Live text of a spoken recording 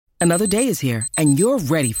Another day is here, and you're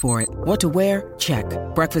ready for it. What to wear? Check.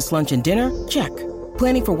 Breakfast, lunch, and dinner? Check.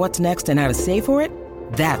 Planning for what's next and how to save for it?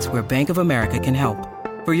 That's where Bank of America can help.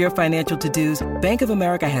 For your financial to-dos, Bank of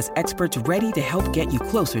America has experts ready to help get you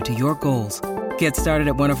closer to your goals. Get started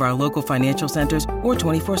at one of our local financial centers or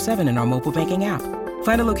 24/7 in our mobile banking app.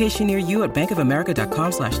 Find a location near you at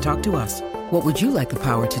bankofamerica.com/talktous. What would you like the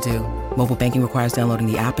power to do? Mobile banking requires downloading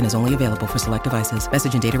the app and is only available for select devices.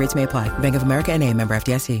 Message and data rates may apply. Bank of America N.A., member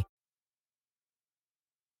FDIC.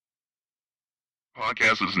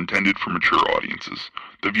 Podcast is intended for mature audiences.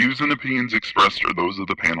 The views and opinions expressed are those of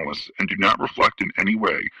the panelists and do not reflect in any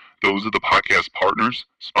way those of the podcast partners,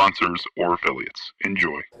 sponsors, or affiliates.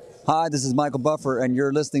 Enjoy. Hi, this is Michael Buffer, and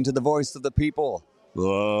you're listening to The Voice of the People.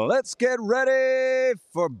 Let's get ready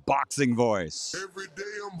for Boxing Voice. Every day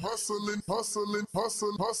I'm hustling, hustling,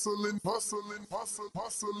 hustling, hustling, hustling, hustling,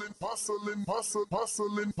 hustling, hustling, hustling,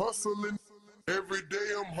 hustling, hustling. Every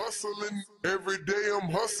day I'm hustling, every day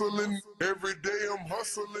I'm hustling, every day I'm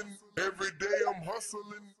hustling, every day I'm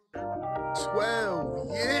hustling.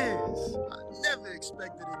 12 years. I never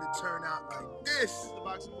expected it to turn out like this.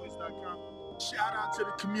 TheBoxingVoice.com. Shout out to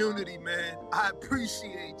the community, man. I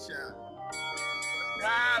appreciate y'all.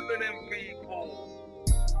 Happening, people.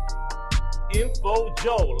 Info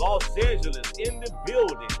Joe, Los Angeles, in the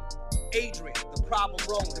building. Adrian, the problem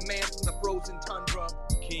wrong, the man from the frozen tundra.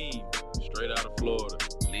 Keem, straight out of Florida.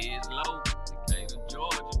 Liz Lowe, Decatur,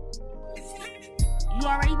 Georgia. You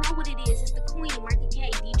already know what it is. It's the Queen, Martha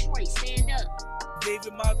K, Detroit. Stand up.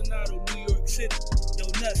 David Maldonado, New York City. Yo,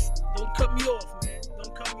 Nuts, don't cut me off, man.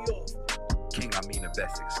 Don't cut me off. King Amin of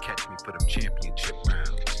Essex, catch me for them championship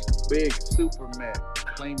rounds. Big Super Mac,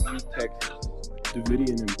 Plainview, Texas.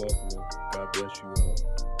 Davidian in Buffalo. God bless you all.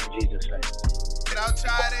 Jesus' name. Without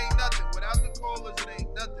Chai, it ain't nothing. Without the callers, it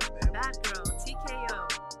ain't nothing, man. Bad Girl, TKO,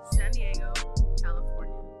 San Diego,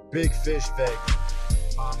 California. Big Fish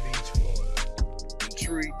Vegas, Palm Beach, Florida.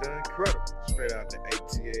 Tree the Incredible, straight out the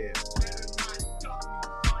ATL.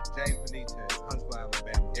 James Benitez, Huntsville,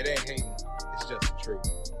 Alabama. It ain't hating, it's just the truth.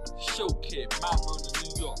 Show Kid, Mount Vernon,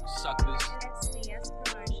 New York, suckers. SDS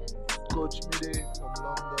Promotions. Coach Midday from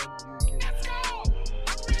London, UK. Let's go!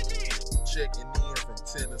 I'm ready! Checking in from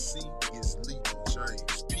Tennessee, it's Lethal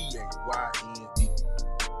James, P-A-Y-N-E.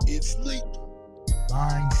 It's lethal.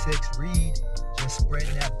 Line 6 Reed, just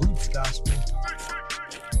spreading that boots gospel.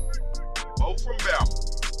 Mo from Bama,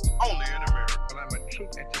 only in America. Well, I'm a true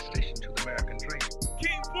attestation to the American dream.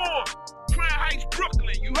 King Born, Crown Heights,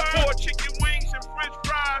 Brooklyn. You heard? 4 chicken wings and french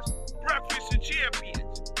fries, breakfast and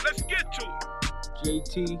champions. Let's get to it.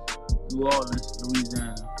 JT, New Orleans,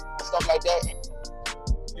 Louisiana. Stuff like that.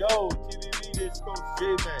 Yo, TVV, this Coach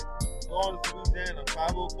J-Man. New Orleans, Louisiana,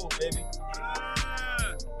 504, baby.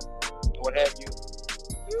 What have you?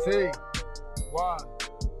 C. Y.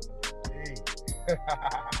 E.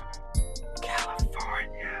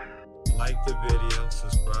 California. Like the video,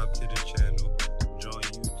 subscribe to the channel, join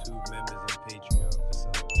YouTube members and Patreon for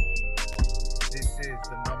some. This is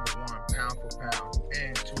the #1 pound for pound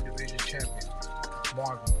and 2-division champion,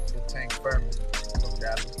 Marvin the Tank Furman from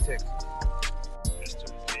Dallas, Texas. Mr.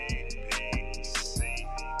 B-C,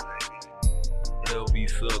 baby. LV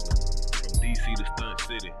Southern, from DC to Stunt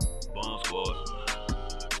City, Bomb Squad.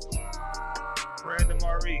 Brandon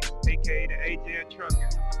Maurice, a.k.a. the AJ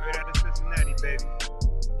Trucking, straight out of Cincinnati, baby.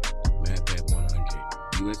 Madpack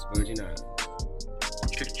 100, U.S. Virgin Islands.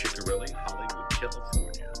 Chick Chickarelli, Hollywood,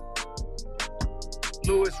 California.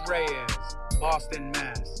 Louis Reyes, Boston,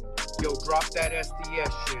 Mass. Yo, drop that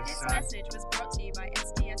SDS shit, This son. message was brought to you by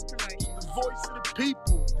SDS Promotions. The voice of the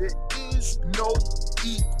people, there is no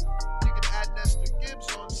equal. You can add Nestor Gibbs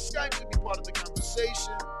on Skype to be part of the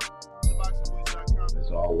conversation. TheBoxingVoice.com. As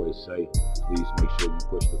I always say, please make sure you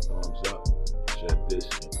push the thumbs up. Share this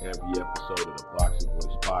in every episode of the Boxing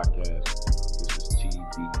Voice podcast. This is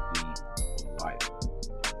TBD for life.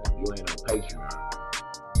 If you ain't on Patreon,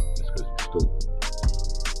 that's because you're stupid.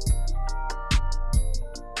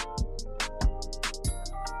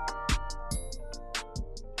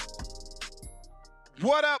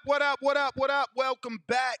 What up, what up, what up, what up? Welcome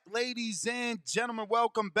back, ladies and gentlemen.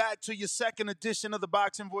 Welcome back to your second edition of the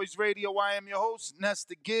Boxing Voice Radio. I am your host,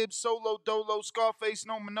 Nestor Gibbs, Solo Dolo, Scarface,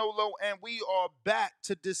 No Manolo, and we are back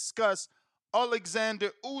to discuss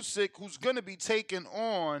Oleksandr Usyk, who's going to be taking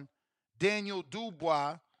on Daniel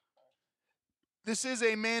Dubois. This is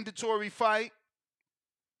a mandatory fight.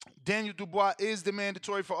 Daniel Dubois is the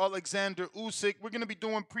mandatory for Oleksandr Usyk. We're going to be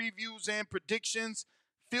doing previews and predictions.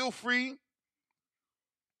 Feel free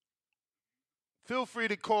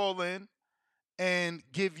to call in and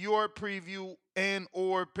give your preview and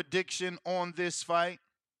or prediction on this fight.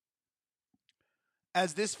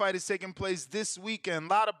 as this fight is taking place this weekend. A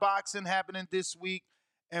lot of boxing happening this week,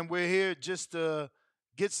 and we're here just to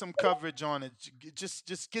get some coverage on it.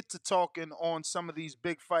 Just get to talking on some of these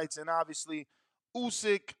big fights, and obviously,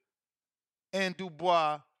 Usyk and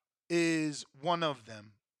Dubois is one of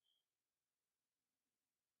them.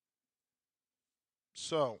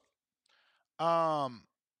 So, I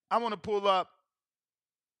want to pull up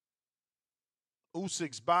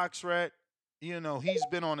Usyk's box rec. You know, he's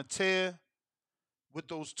been on a tear with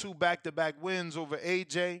those 2 back-to-back wins over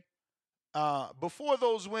AJ. Before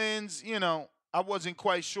those wins, you know, I wasn't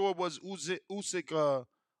quite sure was Usyk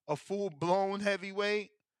a full-blown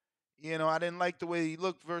heavyweight. You know, I didn't like the way he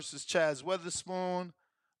looked versus Chaz Weatherspoon.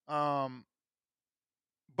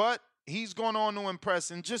 But he's gone on to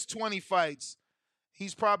impress. In just 20 fights,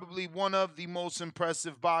 he's probably one of the most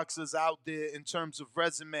impressive boxers out there in terms of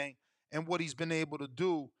resume and what he's been able to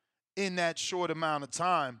do in that short amount of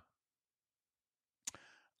time.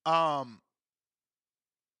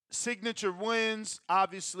 Signature wins,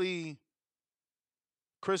 obviously,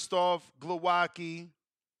 Krzysztof Glowacki,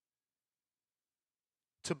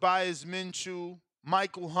 Tobias Minshew,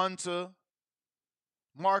 Michael Hunter,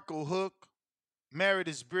 Marco Hook,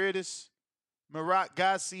 Meredith Britis, Marat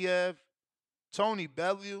Gassiev, Tony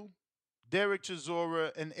Bellew, Derek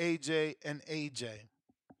Chisora, and AJ.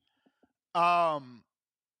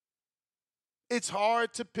 It's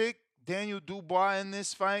hard to pick Daniel Dubois in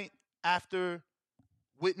this fight after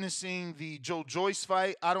witnessing the Joe Joyce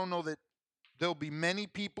fight. I don't know that there'll be many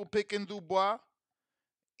people picking Dubois.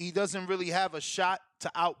 He doesn't really have a shot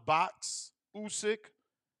to outbox Usyk.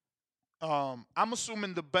 I'm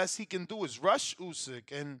assuming the best he can do is rush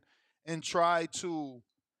Usyk and try to,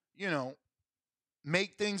 you know,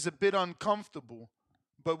 make things a bit uncomfortable.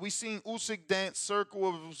 But we seen Usyk dance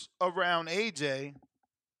circles around AJ.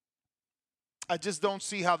 I just don't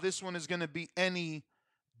see how this one is going to be any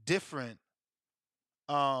different.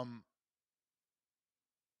 You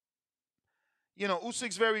know,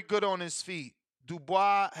 Usyk's very good on his feet.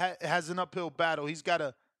 Dubois has an uphill battle. He's got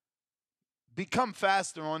to become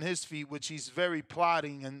faster on his feet, which he's very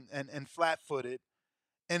plodding and flat-footed.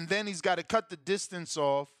 And then he's got to cut the distance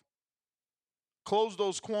off, close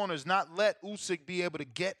those corners, not let Usyk be able to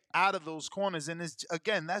get out of those corners. And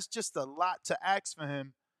again, that's just a lot to ask for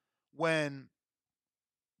him when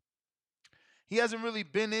he hasn't really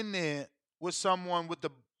been in there with someone with the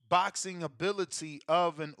boxing ability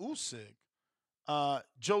of an Usyk.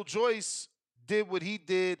 Joe Joyce did what he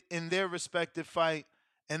did in their respective fight,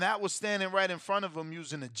 and that was standing right in front of him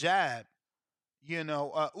using a jab. You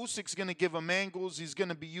know, Usyk's going to give him angles. He's going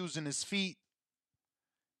to be using his feet.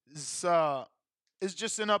 It's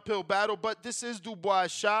just an uphill battle, but this is Dubois'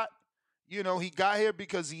 shot. You know, he got here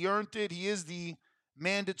because he earned it. He is the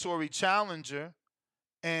mandatory challenger,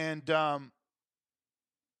 and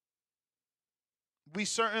we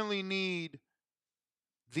certainly need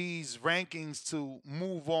these rankings to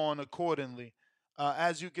move on accordingly.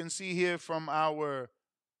 As you can see here from our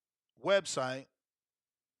website,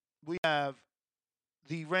 we have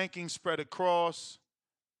the rankings spread across,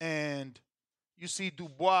 and you see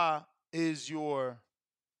Dubois is your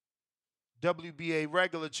WBA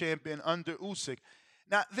regular champion under Usyk.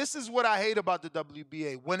 Now, this is what I hate about the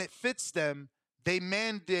WBA. When it fits them, they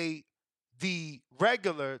mandate the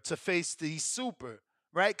regular to face the super,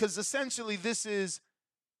 right? Because essentially this is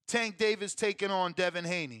Tank Davis taking on Devin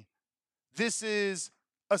Haney. This is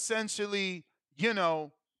essentially, you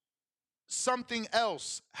know, something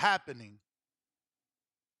else happening.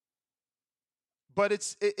 But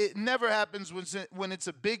it never happens when it's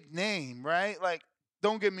a big name, right? Like,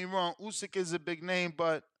 don't get me wrong, Usyk is a big name,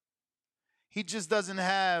 but he just doesn't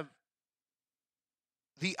have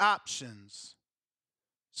the options.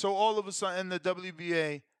 So all of a sudden the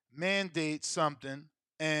WBA mandates something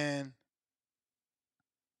and,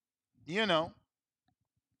 you know,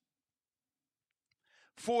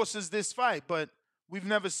 forces this fight. But we've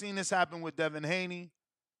never seen this happen with Devin Haney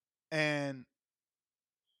and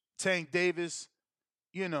Tank Davis.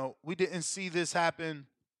 You know, we didn't see this happen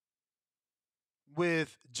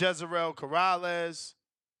with Jezreel Corrales.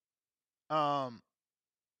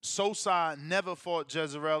 Sosa never fought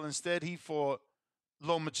Jezreel. Instead, he fought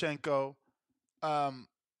Lomachenko.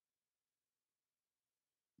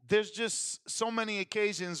 There's just so many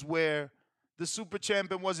occasions where the super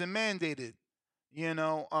champion wasn't mandated. You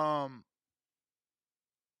know,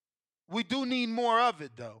 we do need more of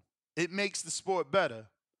it, though. It makes the sport better.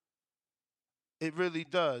 It really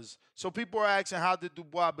does. So people are asking, how did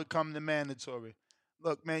Dubois become the mandatory?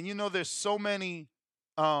 Look, man, you know there's so many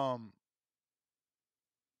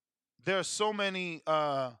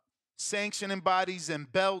sanctioning bodies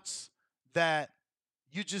and belts that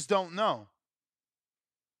you just don't know.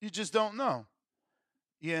 You just don't know.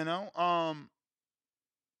 You know,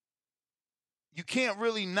 you can't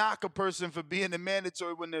really knock a person for being a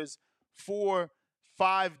mandatory when there's 4,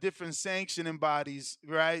 5 different sanctioning bodies,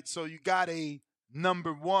 right? So you got a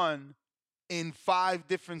number one in 5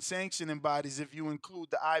 different sanctioning bodies if you include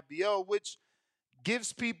the IBO, which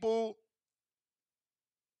gives people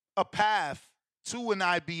a path to an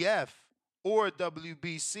IBF or a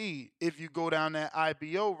WBC if you go down that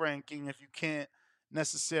IBO ranking, if you can't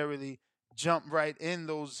necessarily jump right in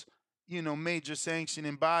those, major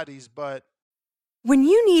sanctioning bodies. But when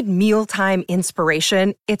you need mealtime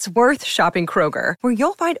inspiration, it's worth shopping Kroger, where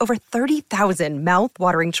you'll find over 30,000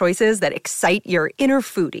 mouthwatering choices that excite your inner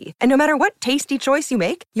foodie. And no matter what tasty choice you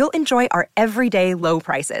make, you'll enjoy our everyday low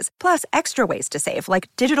prices, plus extra ways to save,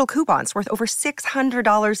 like digital coupons worth over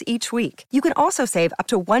 $600 each week. You can also save up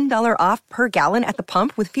to $1 off per gallon at the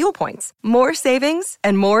pump with fuel points. More savings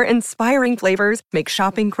and more inspiring flavors make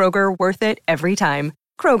shopping Kroger worth it every time.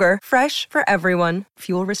 Kroger, fresh for everyone.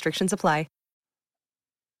 Fuel restrictions apply.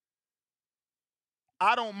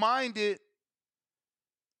 I don't mind it,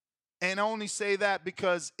 and I only say that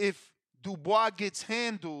because if Dubois gets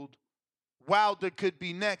handled, Wilder could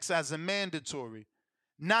be next as a mandatory.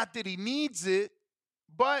 Not that he needs it,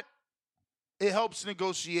 but it helps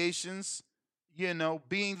negotiations.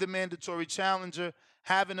 Being the mandatory challenger,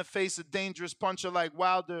 having to face a dangerous puncher like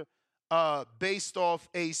Wilder, based off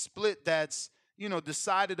a split that's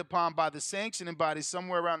decided upon by the sanctioning body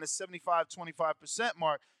somewhere around the 75-25%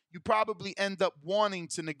 mark, you probably end up wanting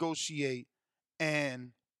to negotiate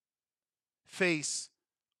and face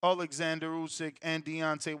Oleksandr Usyk and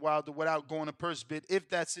Deontay Wilder without going to purse bid if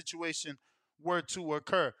that situation were to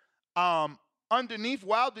occur. Underneath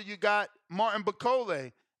Wilder, you got Martin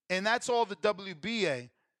Bakole, and that's all the WBA.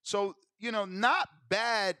 So, not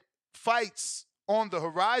bad fights on the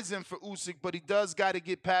horizon for Usyk, but he does got to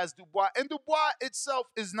get past Dubois. And Dubois itself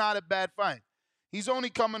is not a bad fight. He's only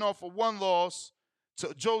coming off of one loss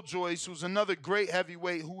to Joe Joyce, who's another great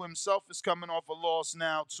heavyweight who himself is coming off a loss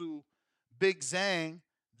now to Big Zhang.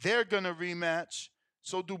 They're going to rematch.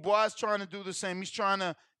 So Dubois is trying to do the same. He's trying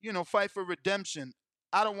to, fight for redemption.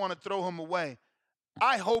 I don't want to throw him away.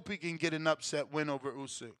 I hope he can get an upset win over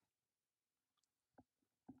Usyk.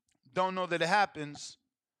 Don't know that it happens,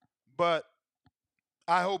 but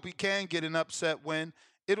I hope he can get an upset win.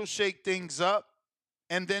 It'll shake things up,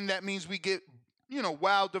 and then that means we get,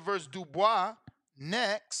 Wilder versus Dubois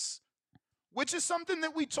next, which is something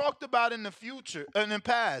that we talked about in the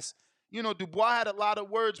past. Dubois had a lot of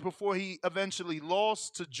words before he eventually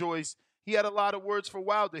lost to Joyce. He had a lot of words for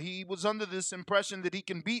Wilder. He was under this impression that he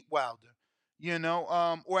can beat Wilder,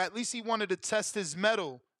 or at least he wanted to test his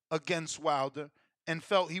mettle against Wilder and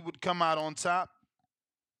felt he would come out on top.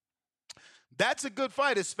 That's a good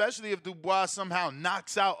fight, especially if Dubois somehow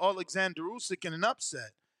knocks out Oleksandr Usyk in an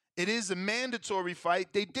upset. It is a mandatory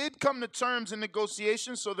fight. They did come to terms in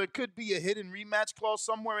negotiations, so there could be a hidden rematch clause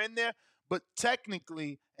somewhere in there. But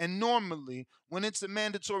technically and normally, when it's a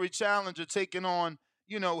mandatory challenger taking on,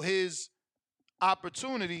 his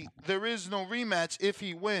opportunity, there is no rematch if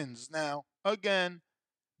he wins. Now, again,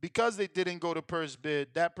 because they didn't go to purse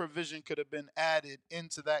bid, that provision could have been added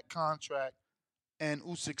into that contract and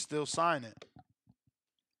Usyk still sign it.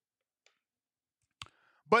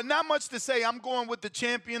 But not much to say. I'm going with the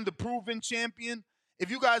champion, the proven champion. If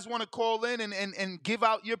you guys want to call in and give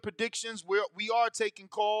out your predictions, we are taking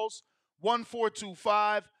calls.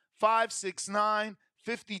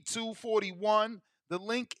 1-425-569-5241. The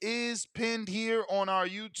link is pinned here on our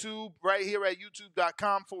YouTube, right here at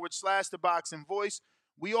youtube.com/The Boxing Voice.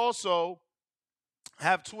 We also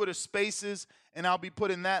have Twitter Spaces, and I'll be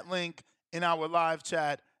putting that link in our live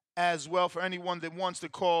chat as well for anyone that wants to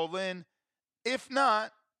call in. If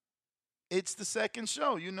not, it's the second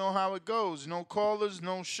show. You know how it goes. No callers,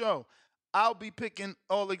 no show. I'll be picking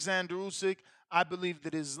Oleksandr Usyk. I believe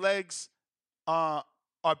that his legs are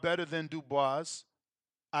better than Dubois.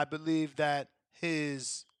 I believe that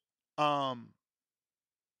his ring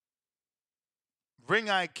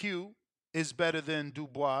IQ is better than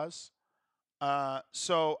Dubois.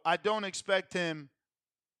 So I don't expect him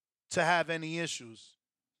to have any issues.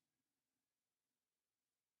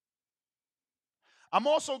 I'm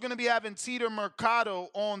also going to be having Tito Mercado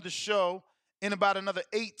on the show in about another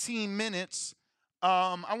 18 minutes.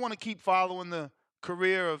 I want to keep following the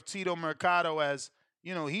career of Tito Mercado as,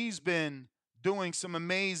 he's been doing some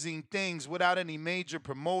amazing things without any major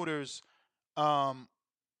promoters and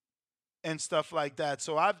stuff like that.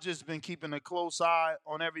 So I've just been keeping a close eye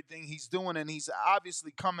on everything he's doing, and he's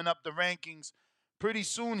obviously coming up the rankings pretty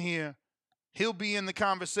soon here he'll be in the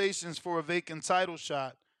conversations for a vacant title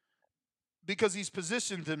shot because he's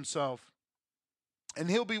positioned himself. And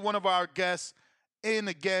he'll be one of our guests in,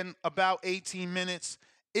 again, about 18 minutes.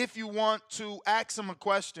 If you want to ask him a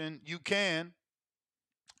question, you can.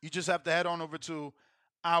 You just have to head on over to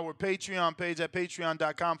our Patreon page at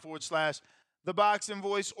patreon.com/The Boxing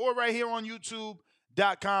Voice, or right here on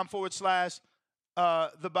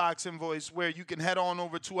youtube.com/The Boxing Voice, where you can head on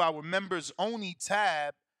over to our members only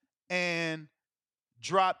tab and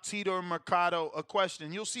drop Tito Mercado a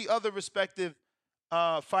question. You'll see other respective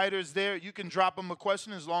fighters there. You can drop them a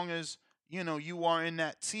question as long as you are in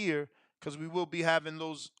that tier, because we will be having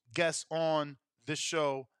those guests on the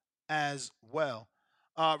show as well.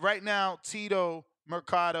 Right now, Tito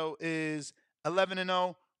Mercado is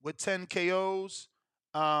 11-0 with 10 KOs.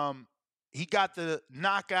 He got the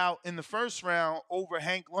knockout in the first round over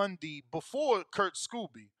Hank Lundy before Kurt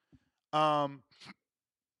Scooby.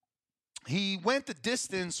 He went the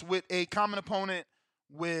distance with a common opponent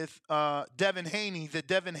with Devin Haney. That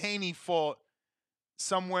Devin Haney fought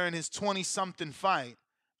somewhere in his 20-something fight.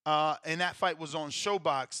 And that fight was on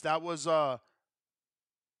Showbox. That was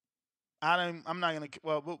I'm not gonna.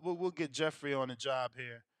 Well, we'll get Jeffrey on the job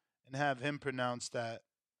here and have him pronounce that.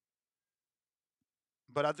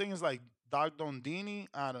 But I think it's like Dogdondini.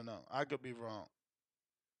 I don't know. I could be wrong.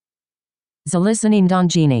 Zalisanin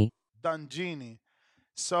Dongini. Dongini.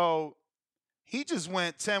 So he just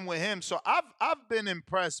went 10 with him. So I've been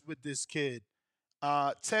impressed with this kid.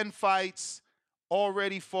 10 fights,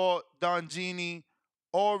 already fought Dongini,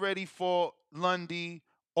 already fought Lundy,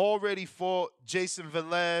 already fought Jason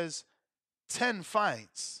Velez. 10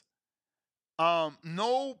 fights.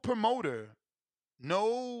 No promoter,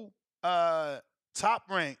 no top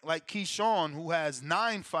rank like Keyshawn, who has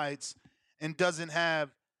 9 fights and doesn't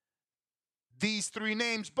have these 3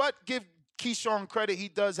 names. But give Keyshawn credit, he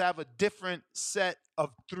does have a different set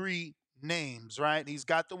of 3 names, right? He's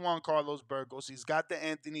got the Juan Carlos Burgos, he's got the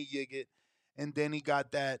Anthony Yiggett, and then he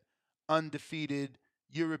got that undefeated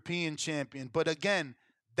European champion. But again,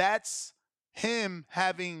 that's him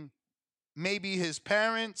having maybe his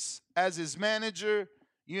parents as his manager,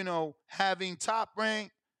 having Top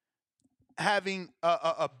Rank, having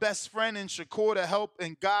a best friend in Shakur to help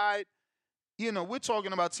and guide. We're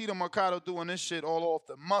talking about Tito Mercado doing this shit all off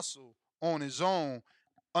the muscle on his own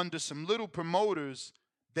under some little promoters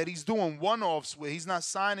that he's doing one-offs with. He's not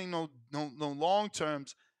signing no long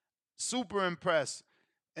terms. Super impressed.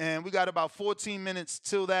 And we got about 14 minutes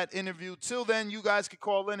till that interview. Till then, you guys can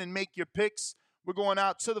call in and make your picks. We're going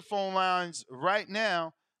out to the phone lines right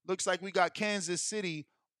now. Looks like we got Kansas City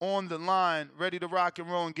on the line, ready to rock and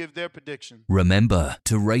roll and give their prediction. Remember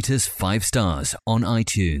to rate us 5 stars on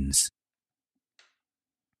iTunes.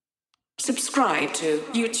 Subscribe to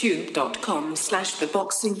youtube.com/The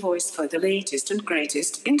Boxing Voice for the latest and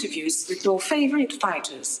greatest interviews with your favorite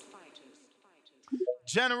fighters.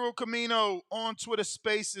 General Camino on Twitter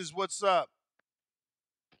Spaces, what's up?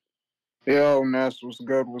 Yo, Ness, what's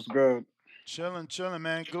good? What's good? Chilling,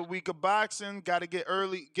 man. Good week of boxing. Got to get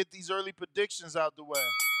these early predictions out the way.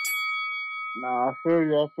 Nah, I feel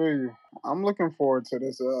you. I'm looking forward to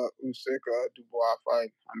this Usyk Dubois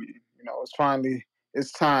fight. I mean,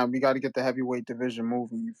 it's time. We got to get the heavyweight division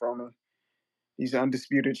moving. You feel me? These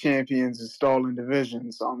undisputed champions is stalling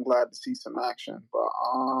division, so I'm glad to see some action. But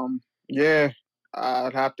yeah,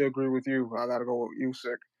 I'd have to agree with you. I got to go with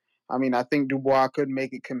Usyk. I mean, I think Dubois could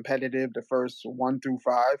make it competitive the first 1 through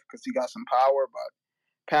 5 because he got some power, but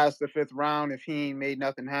past the 5th round, if he ain't made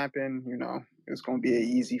nothing happen, it's going to be an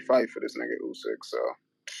easy fight for this nigga Usyk. So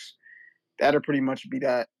that'll pretty much be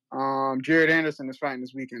that. Jared Anderson is fighting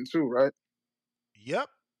this weekend too, right? Yep.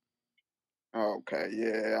 Okay,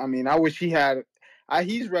 yeah. I mean, I wish he had.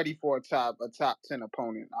 He's ready for a top 10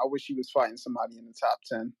 opponent. I wish he was fighting somebody in the top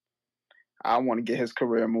 10. I want to get his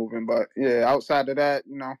career moving, but yeah, outside of that,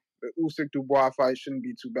 the Usyk Dubois fight shouldn't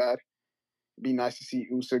be too bad. It'd be nice to see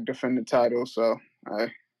Usyk defend the title. So,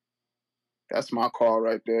 that's my call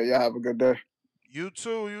right there. Y'all have a good day. You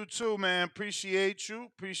too, man. Appreciate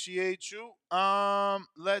you.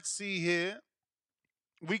 Let's see here.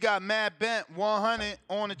 We got Matt Bent 100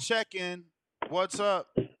 on the check-in. What's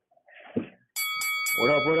up? What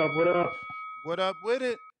up? What up with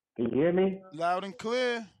it? Can you hear me? Loud and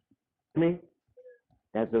clear. Me?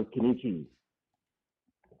 That's those Kenichis.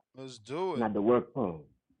 Let's do it. Not the work phone.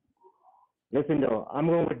 Listen though, I'm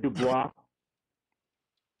going with Dubois.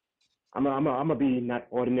 I'm gonna be not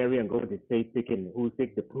ordinary and go with the safe pick and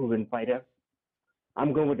Usyk, the proven fighter.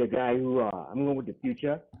 I'm going with the guy I'm going with the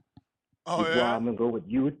future. Oh, Dubois, yeah? I'm gonna go with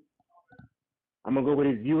youth. I'm gonna go with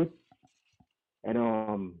his youth. And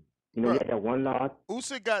You know, he Bruh, had that one loss,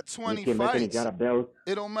 Usyk got and he 20 came back and he got fights. a belt.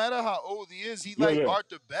 It don't matter how old he is. He Yeah, like yeah.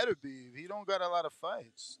 Arthur Beterbiev. He don't got a lot of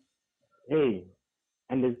fights. Hey,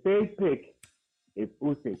 and the safe pick is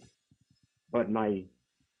Usyk, but my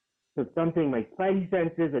spidey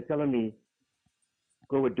senses are telling me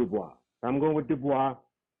go with Dubois. So I'm going with Dubois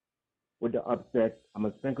with the upset. I'm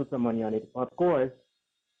gonna sprinkle some money on it. Of course,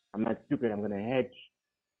 I'm not stupid. I'm gonna hedge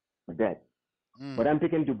my bet, but I'm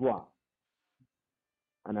picking Dubois,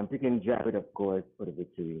 and I'm picking Jared, of course, for the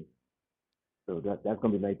victory. So that's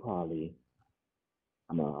gonna be my parlay.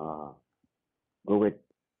 I'm gonna go with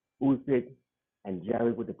Usyk and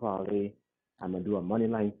Jared with the parlay. I'm gonna do a money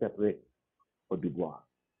line separate for Dubois,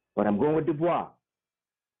 but I'm going with Dubois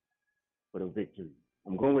for the victory.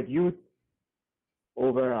 I'm going with youth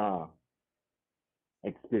over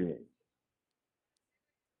experience.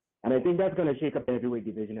 And I think that's going to shake up the heavyweight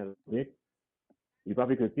division a little bit. You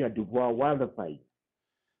probably could see a Dubois Wilder fight.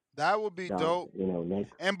 That would be dope.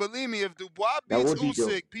 Next. And believe me, if Dubois beats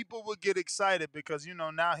Usyk, people would get excited because,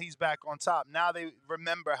 now he's back on top. Now they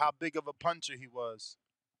remember how big of a puncher he was.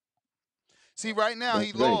 See, right now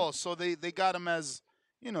he lost, so they got him as,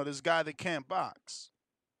 this guy that can't box.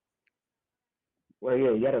 Well,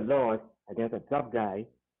 yeah, he had a loss against a tough guy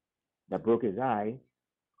that broke his eye,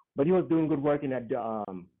 but he was doing good work in that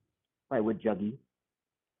fight with Juggy.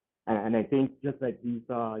 And I think just like we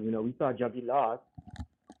saw Juggy lost,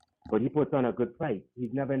 but he puts on a good fight.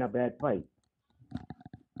 He's never in a bad fight.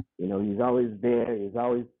 He's always there. He's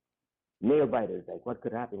always nail biters. Like, what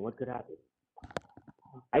could happen? What could happen?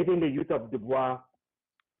 I think the youth of Dubois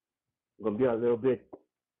going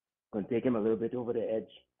to take him a little bit over the edge,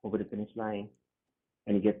 over the finish line,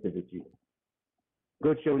 and he gets the victory.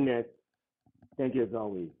 Good show, Ness. Thank you as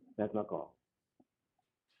always. That's my call.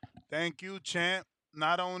 Thank you, champ.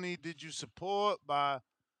 Not only did you support by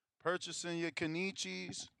purchasing your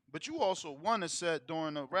Kenichis, but you also won a set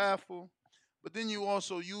during the raffle. But then you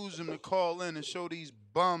also use them to call in and show these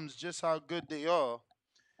bums just how good they are.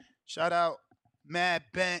 Shout out Mad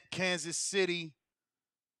Bent, Kansas City.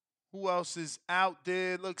 Who else is out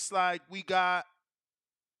there? Looks like we got,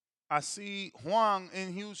 I see Huang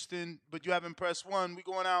in Houston, but you haven't pressed one. We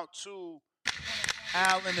going out to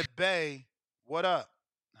Al in the Bay. What up?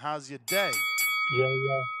 How's your day? Yo,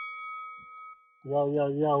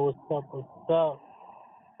 what's up?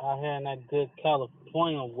 Out here in that good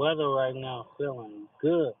California weather right now, feeling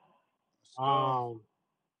good.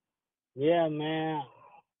 Yeah, man.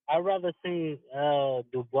 I'd rather see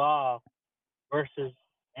Dubois versus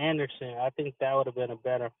Anderson. I think that would have been a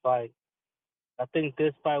better fight. I think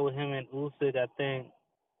this fight with him and Usyk, I think,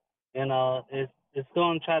 it's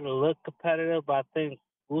going to try to look competitive, but I think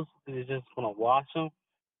Usyk is just going to wash him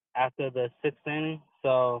after the sixth inning.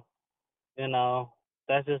 So,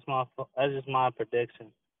 that's just my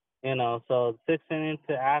prediction. So sixth inning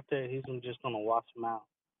to after, he's just going to wash him out.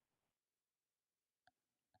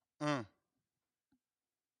 Well,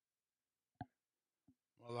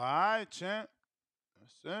 all right, champ.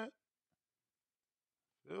 That's it.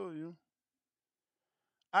 Feel you.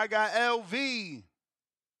 I got LV.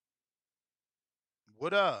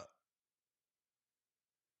 What up?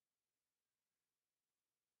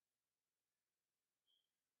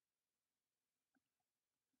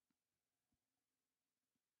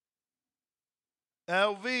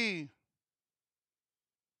 LV.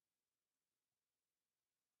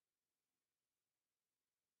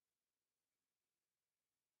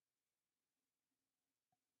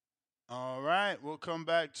 All right, we'll come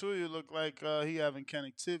back to you. Look like he having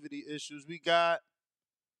connectivity issues. We got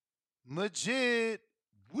Majid.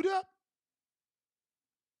 What up?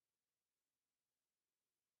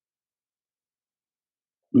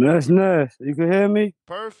 That's nice. You can hear me?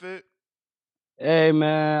 Perfect. Hey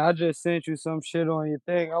man, I just sent you some shit on your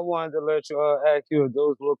thing. I wanted to let you ask you if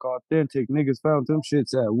those look authentic. Niggas found them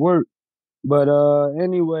shits at work. But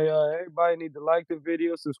anyway, everybody need to like the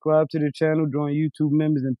video, subscribe to the channel, join YouTube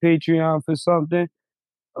members and Patreon for something.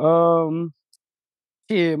 Um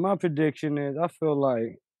yeah, my prediction is I feel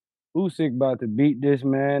like Usyk about to beat this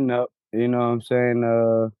man up. You know what I'm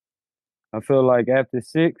saying? I feel like after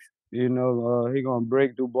six, he gonna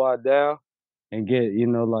break Dubois down and get,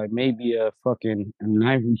 like maybe a fucking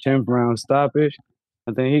ninth and 10th round stoppage.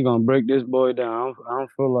 I think he gonna break this boy down. I don't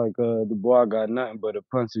feel like Dubois got nothing but a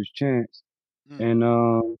puncher's chance. And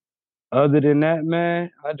other than that,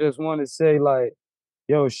 man, I just want to say like,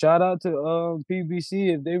 yo, shout out to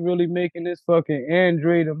PBC if they really making this fucking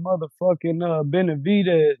Andre the motherfucking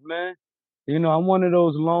Benavidez, man. I'm one of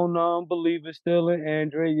those lone non-believers still in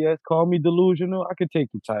Andre. Yes, call me delusional. I could take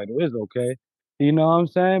the title. It's okay. You know what I'm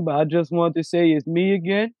saying? But I just want to say it's me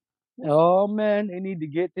again. Oh man, they need to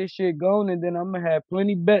get this shit going, and then I'm gonna have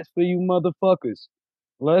plenty bets for you motherfuckers.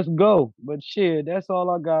 Let's go. But shit, that's all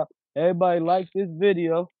I got. Everybody like this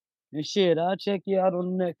video, and shit, I'll check you out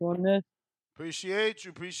on the next one. This. Appreciate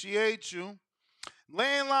you. Appreciate you.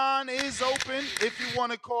 Landline is open if you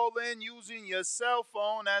want to call in using your cell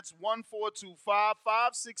phone. That's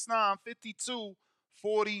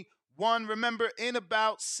 1-425-569-5241. Remember, in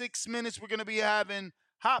about 6 minutes, we're going to be having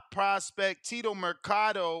hot prospect Tito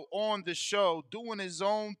Mercado on the show, doing his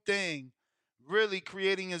own thing, really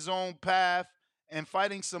creating his own path and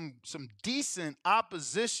fighting some decent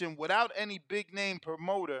opposition without any big name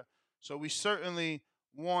promoter. So we certainly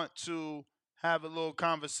want to have a little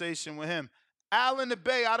conversation with him. Al in the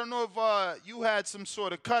Bay, I don't know if you had some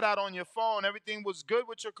sort of cutout on your phone. Everything was good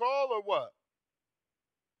with your call or what?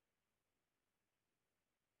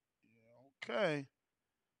 Yeah, okay.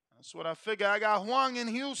 That's what I figured. I got Huang in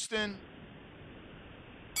Houston.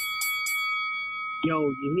 Yo,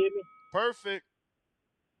 you hear me? Perfect.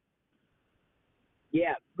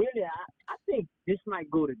 Yeah, really, I think this might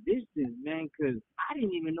go the distance, man, because I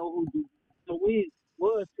didn't even know who Dubois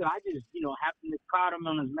was till I just, happened to caught him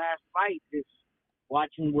on his last fight, just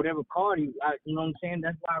watching whatever card you know what I'm saying?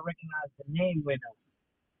 That's why I recognized the name when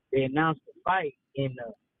they announced the fight. And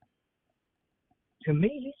to me,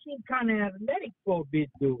 he seemed kind of athletic for a bit,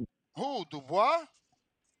 dude. Who, Dubois?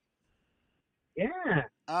 Yeah.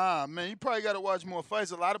 Ah, man, you probably got to watch more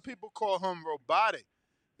fights. A lot of people call him robotic.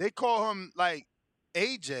 They call him like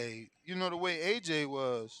AJ. You know the way AJ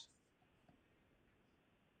was.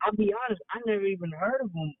 I'll be honest, I never even heard of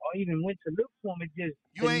him or even went to look for him. It just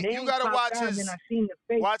You gotta watch out, his. and then I seen the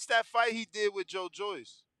face. Watch that fight he did with Joe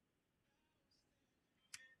Joyce.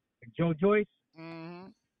 Joe Joyce. Mm-hmm.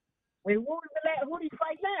 Wait, who did he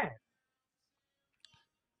fight last?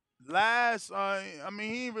 Last, I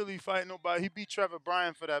mean, he ain't really fight nobody. He beat Trevor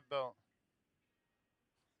Bryan for that belt.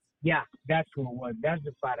 Yeah, that's who it was. That's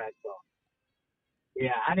the fight I saw.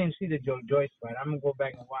 Yeah, I didn't see the Joe Joyce fight. I'm gonna go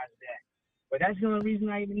back and watch that. But that's the only reason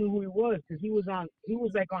I even knew who he was, because he was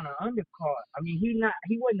like on an undercard. I mean, he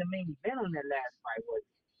wasn't the main event on that last fight, was he?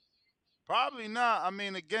 Probably not. I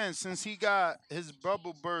mean, again, since he got his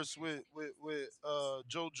bubble burst with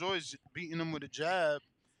Joe Joyce beating him with a jab,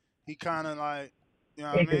 he kind of like, you know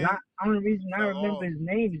what I mean? The only reason I remember off. his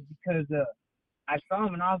name is because I saw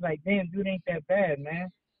him and I was like, damn, dude ain't that bad,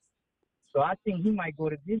 man. So I think he might go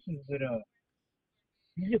the distance with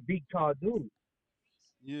he's a big, tall dude.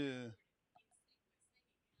 Yeah.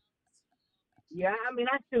 Yeah, I mean,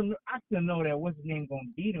 I still know that what's his name gonna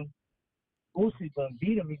beat him. Usyk gonna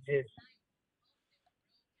beat him.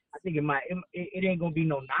 I think it ain't gonna be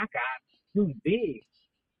no knockout. Too big.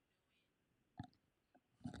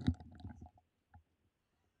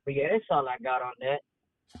 But yeah, that's all I got on that.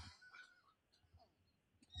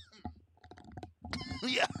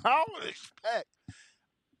 Yeah, I would expect.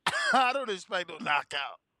 I don't expect no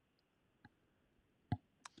knockout.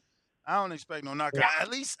 I don't expect no knockout. Yeah. At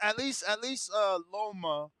least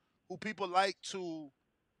Loma, who people like to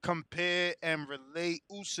compare and relate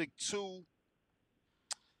Usyk to.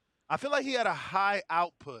 I feel like he had a high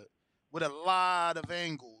output with a lot of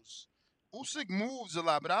angles. Usyk moves a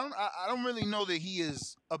lot, but I don't really know that he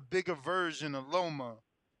is a bigger version of Loma.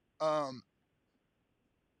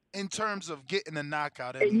 In terms of getting a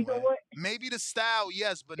knockout anyway. Hey, you know what? Maybe the style,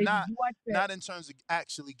 yes, but hey, not in terms of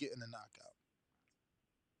actually getting a knockout.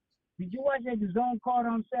 Did you watch that DAZN card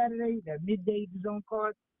on Saturday? That midday DAZN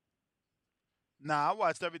card? Nah, I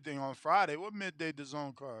watched everything on Friday. What midday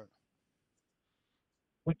DAZN card?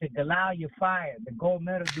 With the Galal Fire, the gold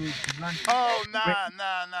medal dude from London. Oh, nah,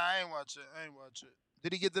 I ain't watch it.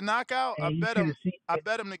 Did he get the knockout? Hey, I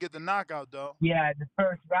bet him to get the knockout, though. Yeah, the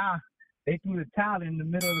first round. They threw the towel in the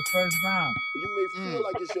middle of the first round. You may feel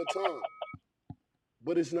like it's your time,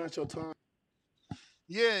 but it's not your time.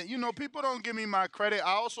 Yeah, people don't give me my credit.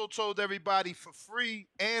 I also told everybody for free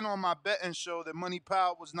and on my betting show that Money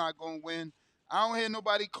Power was not going to win. I don't hear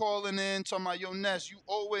nobody calling in talking about, yo, Ness, you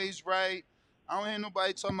always right. I don't hear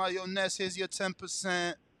nobody talking about, yo, Ness, here's your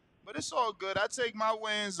 10%. But it's all good. I take my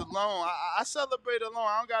wins alone. I celebrate alone.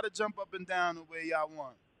 I don't got to jump up and down the way y'all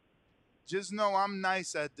want. Just know I'm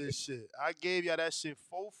nice at this shit. I gave y'all that shit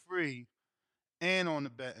for free and on the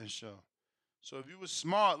betting show. So if you was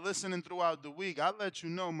smart listening throughout the week, I'd let you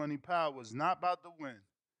know Money Power was not about to win.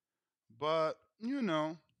 But,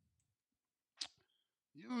 y'all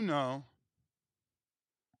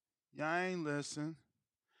ain't listen.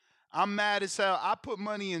 I'm mad as hell. I put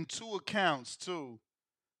money in 2 accounts, too.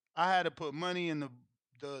 I had to put money in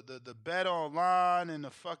the bet online and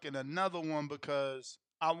the fucking another one because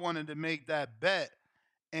I wanted to make that bet.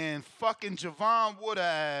 And fucking Javon Wood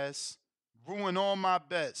ass ruined all my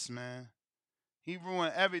bets, man. He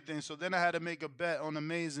ruined everything. So then I had to make a bet on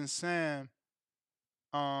Amazing Sam.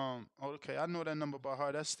 Okay, I know that number by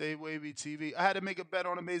heart. That's Stay Wavy TV. I had to make a bet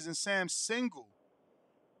on Amazing Sam single.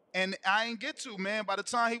 And I ain't get to, man. By the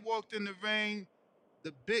time he walked in the ring,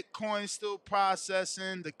 the Bitcoin still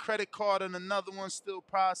processing, the credit card and another one still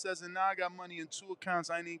processing. Now I got money in 2 accounts.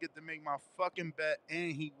 I didn't get to make my fucking bet,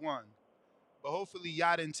 and he won. But hopefully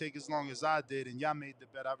y'all didn't take as long as I did, and y'all made the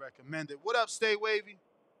bet I recommended. What up, Stay Wavy?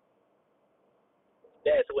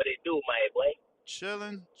 That's what it do, my boy.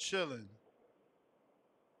 Chilling.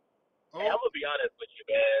 Hey, I'm gonna be honest with you,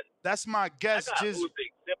 man. That's my guess. I got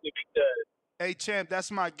Usyk simply because. Hey, champ,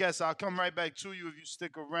 that's my guess. I'll come right back to you if you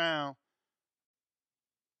stick around.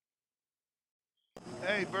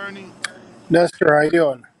 Hey, Bernie. Nestor, how you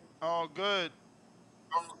doing? All good.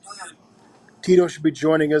 Tito should be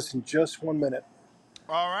joining us in just 1 minute.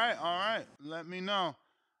 All right. Let me know.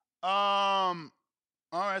 All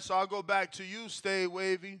right, so I'll go back to you, Stay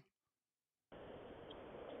Wavy.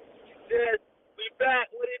 Yes, we back.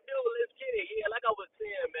 What it do? Let's get it. Yeah, like I was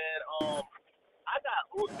saying, man. I got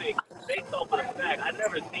Usyk based off of the fact I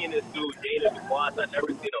never seen this dude Jada Dubois. I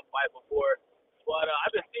never seen him fight before, but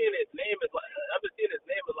I've been seeing his name a lot.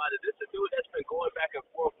 Is this the dude that's been going back and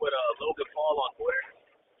forth with Logan Paul on Twitter?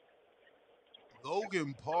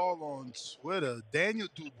 Logan Paul on Twitter.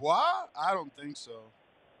 Daniel Dubois? I don't think so.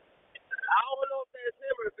 I don't know if that's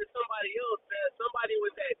him or if it's somebody else, man. Somebody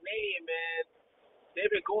with that name, man.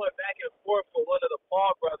 They've been going back and forth for one of the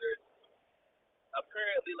Paul brothers.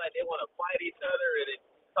 Apparently, like, they want to fight each other and they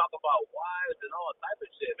talk about wives and all type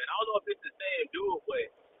of shit, man. I don't know if it's the same dude,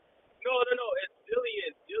 but no. It's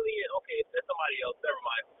Dillian. Okay, that's somebody else. Never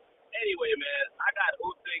mind. Anyway, man, I got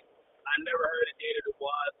Usyk. I never heard of Jada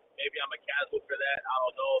Dubois. Maybe I'm a casual for that. I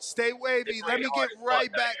don't know. Stay Wavy. Let me get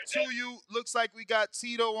right back to you. Looks like we got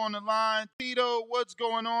Tito on the line. Tito, what's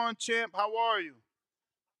going on, champ? How are you?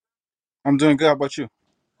 I'm doing good. How about you?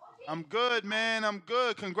 I'm good, man. I'm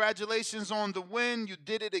good. Congratulations on the win. You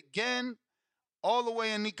did it again. All the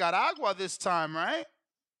way in Nicaragua this time, right?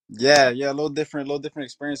 Yeah, a little different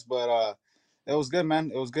experience, but it was good,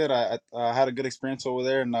 man. It was good. I had a good experience over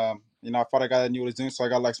there, and I fought a guy that knew what he was doing, so I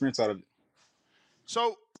got a lot of experience out of it.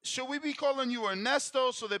 So, should we be calling you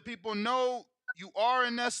Ernesto so that people know you are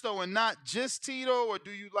Ernesto and not just Tito, or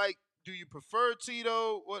do you prefer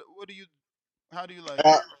Tito? How do you like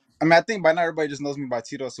it? I think by now everybody just knows me by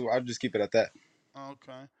Tito, so I'll just keep it at that.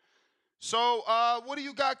 Okay. So, what do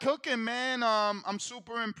you got cooking, man? I'm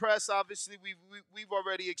super impressed. Obviously, we've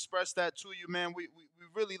already expressed that to you, man. We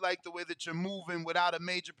really like the way that you're moving without a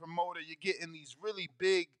major promoter. You're getting these really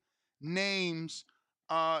big names.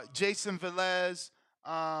 Jason Velez,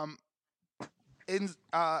 in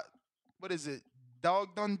what is it?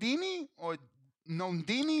 Dog Dondini or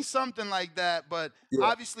Nondini, something like that. But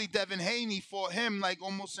obviously Devin Haney fought him like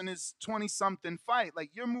almost in his 20-something fight.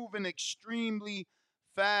 Like, you're moving extremely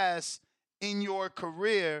fast in your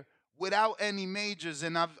career without any majors,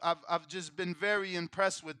 and I've just been very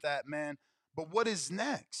impressed with that, man. But what is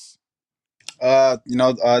next?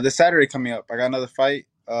 This Saturday coming up, I got another fight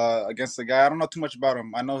against a guy. I don't know too much about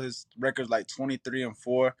him. I know his record's like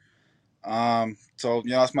 23-4. So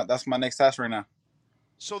that's my next task right now.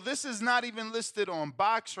 So this is not even listed on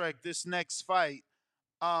BoxRec, this next fight.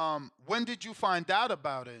 When did you find out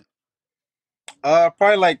about it?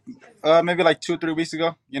 Probably like maybe like 2 or 3 weeks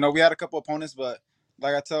ago. We had a couple opponents, but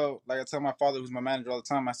like I tell my father, who's my manager all the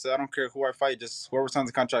time, I said I don't care who I fight, just whoever signs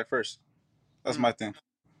the contract first. That's my thing.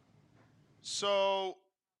 So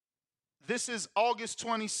this is August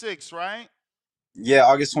 26th, right? Yeah,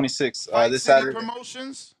 August 26th. This City Saturday.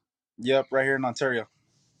 Promotions. Yep, right here in Ontario.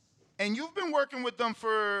 And you've been working with them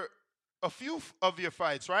for a few of your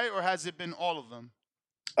fights, right? Or has it been all of them?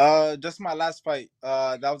 Just my last fight.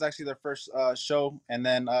 That was actually their first show, and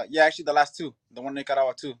then actually the last two, the one in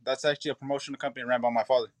Nicaragua too. That's actually a promotional company ran by my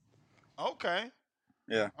father. Okay.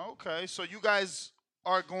 Yeah. Okay, so you guys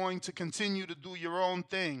are going to continue to do your own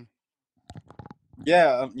thing.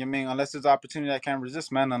 Yeah, I mean, unless there's an opportunity I can't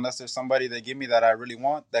resist, man. Unless there's somebody they give me that I really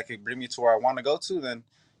want that could bring me to where I want to go to, then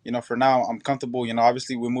for now I'm comfortable.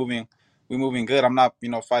 Obviously we're moving good. I'm not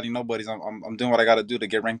fighting nobodies. I'm doing what I got to do to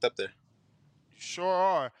get ranked up there. Sure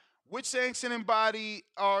are. Which sanctioning body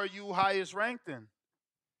are you highest ranked in?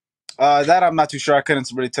 That I'm not too sure. I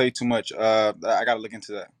couldn't really tell you too much. I got to look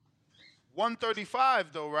into that.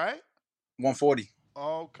 135 though, right? 140.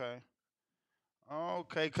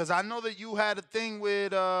 Okay, because I know that you had a thing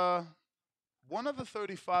with one of the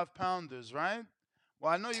 35 pounders, right?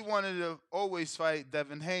 Well, I know you wanted to always fight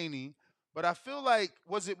Devin Haney, But I feel like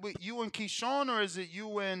was it with you and Keyshawn or is it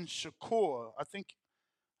you and Shakur?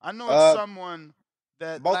 I know it's Uh, someone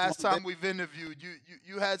that both of last them. time we've interviewed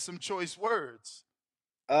you had some choice words.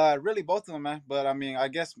 Really both of them, man. But I mean, I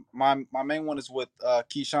guess my main one is with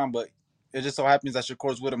Keyshawn, but it just so happens that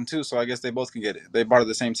Shakur's with him too, so I guess they both can get it. They part of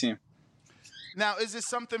the same team. Now, is it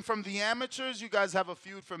something from the amateurs? You guys have a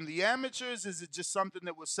feud from the amateurs? Is it just something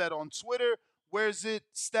that was said on Twitter? Where's it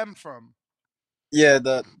stem from? Yeah,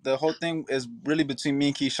 the whole thing is really between me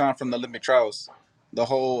and Keyshawn from the Olympic trials. The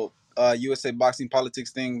whole USA boxing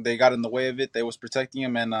politics thing, they got in the way of it. They was protecting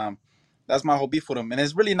him, and that's my whole beef with him. And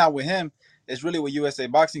it's really not with him. It's really with USA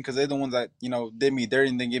boxing because they're the ones that did me dirty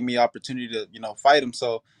and then give me opportunity to fight him.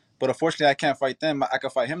 So, but unfortunately, I can't fight them. I can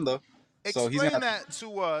fight him though. So he's Explain gonna. that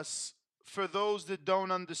to us for those that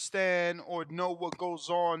don't understand or know what goes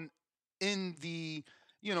on in the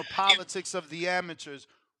politics of the amateurs.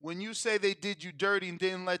 When you say they did you dirty and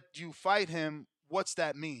didn't let you fight him, what's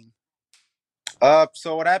that mean?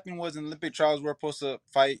 So what happened was in Olympic trials we were supposed to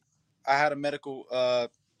fight. I had a medical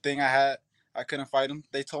thing. I couldn't fight him.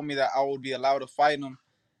 They told me that I would be allowed to fight him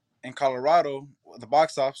in Colorado, the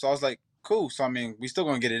box office. So I was like, cool. So I mean, we still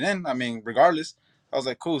gonna get it in. I mean, regardless. I was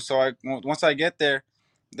like, cool. So once I get there,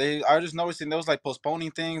 I was just noticing they was like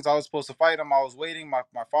postponing things. I was supposed to fight him. I was waiting. My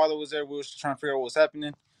father was there. We was trying to figure out what was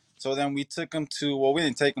happening. So then we took him to we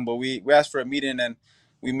didn't take him, but we asked for a meeting and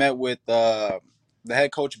we met with the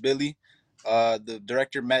head coach Billy, the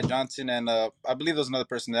director Matt Johnson, and I believe there was another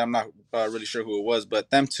person there. I'm not really sure who it was,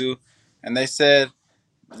 but them two, and they said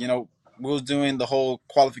you know, we was doing the whole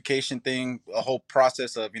qualification thing, a whole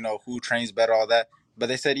process of, who trains better, all that. But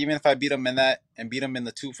they said even if I beat them in that and beat them in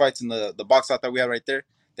the two fights in the box out that we had right there,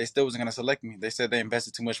 they still wasn't gonna select me. They said they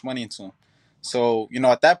invested too much money into him. So,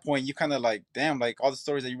 at that point you kind of like, damn, like all the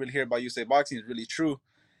stories that you really hear about USA boxing is really true.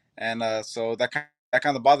 And so that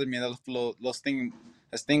kind of bothered me, and that little sting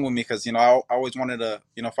with me because, I always wanted to,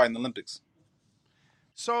 fight in the Olympics.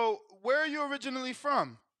 So, where are you originally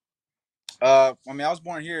from? I mean, I was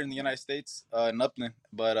born here in the United States, in Upland,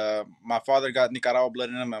 but my father got Nicaragua blood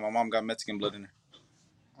in him, and my mom got Mexican blood in her.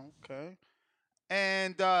 Okay.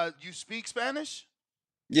 And you speak Spanish?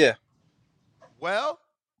 Yeah, Well,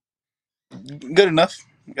 good enough.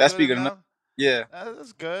 I good speak good enough. enough. Yeah.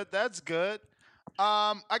 That's good. That's good.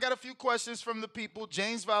 I got a few questions from the people.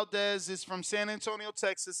 James Valdez is from San Antonio,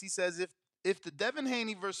 Texas. He says, if the Devin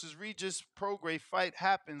Haney versus Regis Prograis fight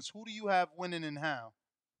happens, who do you have winning and how?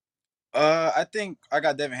 I think I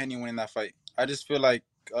got Devin Haney winning that fight. I just feel like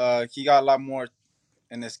he got a lot more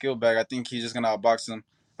in his skill bag. I think he's just gonna outbox him.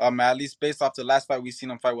 At least based off the last fight we seen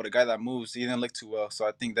him fight with a guy that moves, he didn't look too well. So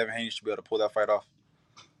I think Devin Haney should be able to pull that fight off.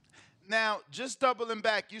 Now, just doubling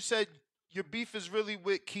back, you said your beef is really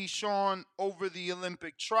with Keyshawn over the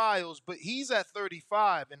Olympic trials, but he's at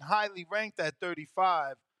 35 and highly ranked at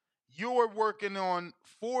 35. You're working on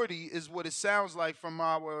 40 is what it sounds like from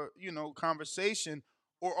our, conversation.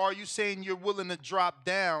 Or are you saying you're willing to drop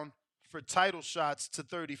down for title shots to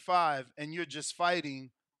 35 and you're just fighting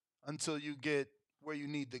until you get where you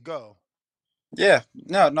need to go? Yeah,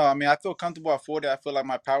 no. I mean, I feel comfortable at 40. I feel like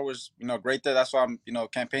my power's, great there. That's why I'm,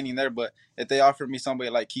 campaigning there. But if they offer me somebody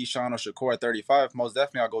like Keyshawn or Shakur at 35, most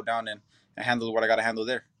definitely I'll go down and handle what I got to handle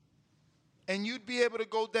there. And you'd be able to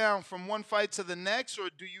go down from one fight to the next, or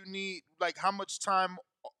do you need, like, how much time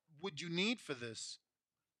would you need for this?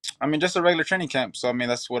 I mean, just a regular training camp. So, I mean,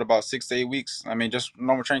 that's what, about 6 to 8 weeks. I mean, just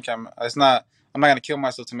normal training camp. I'm not going to kill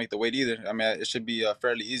myself to make the weight either. I mean, it should be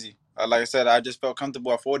fairly easy. Like I said, I just felt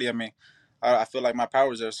comfortable at 40. I mean, I feel like my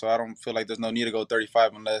power's there. So I don't feel like there's no need to go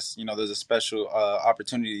 35 unless, there's a special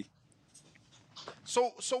opportunity.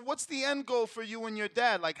 So what's the end goal for you and your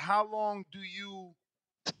dad? Like, how long do you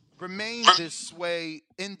remain this way,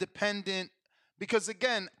 independent? Because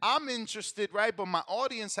again, I'm interested, right? But my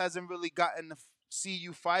audience hasn't really gotten to see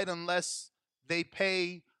you fight unless they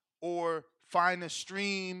pay or find a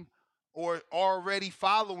stream or already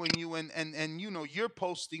following you and you're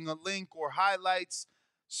posting a link or highlights.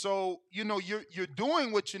 So, you're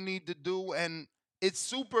doing what you need to do and it's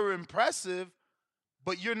super impressive,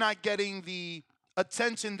 but you're not getting the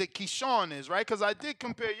attention that Keyshawn is, right? Because I did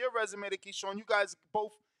compare your resume to Keyshawn. You guys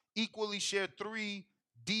both equally share three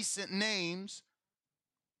decent names,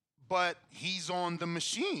 but he's on the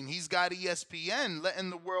machine. He's got ESPN letting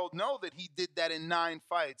the world know that he did that in 9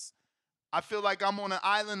 fights. I feel like I'm on an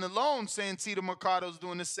island alone saying Tito Mercado's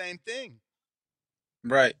doing the same thing.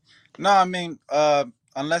 Right. No, I mean,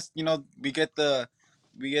 unless we get a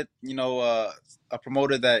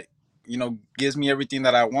promoter that gives me everything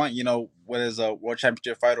that I want. Whether it's a world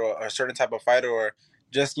championship fight or a certain type of fighter or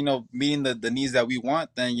just meeting the needs that we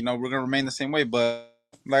want, then we're gonna remain the same way. But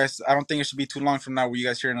Like I don't think it should be too long from now where you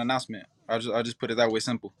guys hear an announcement. I'll just put it that way,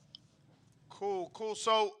 simple. Cool.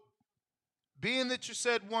 So, being that you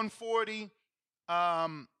said 140,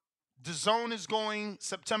 um, the zone is going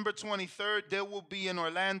September 23rd. There will be in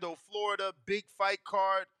Orlando, Florida, big fight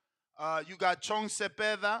card. You got Chong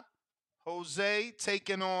Cepeda, Jose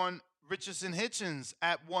taking on Richardson Hitchens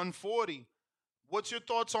at 140. What's your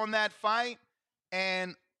thoughts on that fight?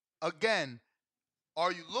 And again,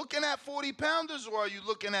 are you looking at 40 pounders or are you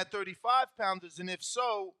looking at 35 pounders? And if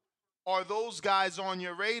so, are those guys on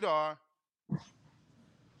your radar?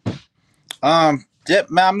 Yeah,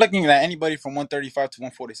 man, I'm looking at anybody from 135 to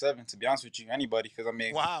 147. To be honest with you, anybody, because I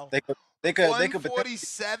mean, Wow. they could potentially.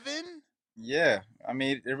 147? Yeah, I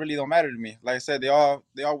mean, it really don't matter to me. Like I said, they all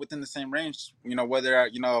within the same range. You know, whether I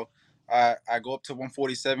go up to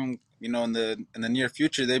 147, in the near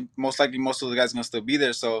future, they most likely most of the guys gonna still be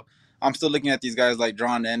there. So I'm still looking at these guys like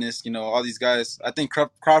John Ennis. All these guys. I think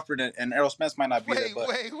Crawford and Errol Spence might not be there, but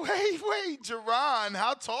Wait, Jerron,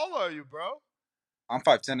 how tall are you, bro? I'm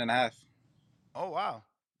 5'10" and a half. Oh wow,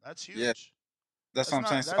 that's Yeah, huge. that's what That's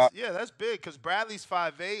I'm saying. not So that's big because Bradley's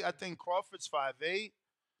 5'8". I think Crawford's 5'8".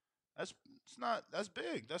 That's it's not that's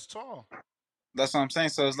big. That's tall. that's what I'm saying.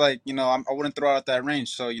 So it's like I wouldn't throw out that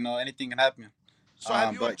range. So anything can happen. So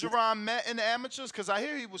have you and But Jerron met in the amateurs? Because I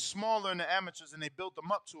hear he was smaller in the amateurs and they built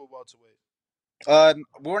him up to a welterweight.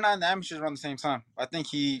 we were not in the amateurs around the same time. I think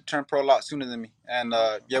he turned pro a lot sooner than me, and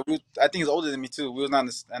Okay. yeah, I think he's older than me too. We was not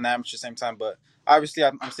in the amateur same time, but obviously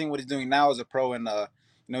I'm seeing what he's doing now as a pro, and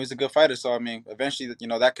he's a good fighter. So I mean, eventually,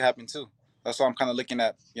 that could happen too. That's what I'm kind of looking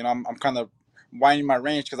at. I'm kind of winding my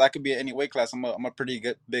range because I could be at any weight class. I'm a pretty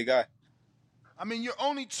good big guy. I mean, you're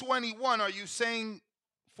only 21. Are you saying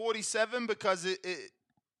 47 because you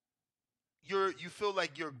feel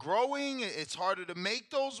like you're growing? It's harder to make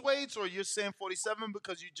those weights, or you're saying 47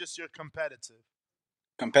 because you're competitive?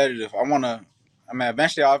 Competitive. I mean,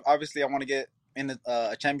 eventually, obviously, I want to get in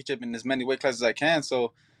a championship in as many weight classes as I can.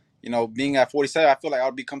 So, being at 47, I feel like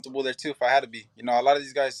I'll be comfortable there too if I had to be. A lot of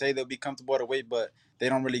these guys say they'll be comfortable at a weight, but they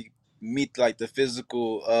don't really meet like the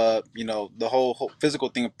physical, the whole physical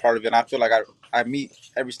thing part of it. And I feel like I meet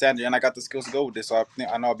every standard and I got the skills to go with this. So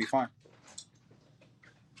I know I'll be fine.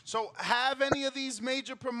 So, have any of these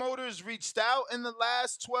major promoters reached out in the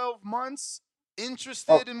last 12 months, Oh,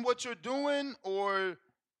 interested in what you're doing, or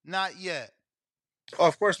not yet? oh,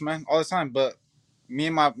 of course, man, all the time. But me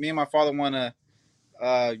and my father want to,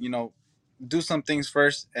 uh, you know, do some things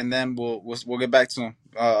first, and then we'll get back to them.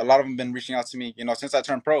 A lot of them been reaching out to me, since I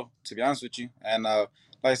turned pro. To be honest with you, and like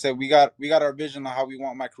I said, we got our vision on how we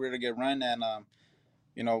want my career to get run, and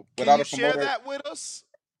Can without you a share promoter, that with us?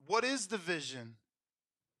 What is the vision?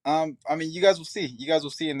 I mean, you guys will see. You guys will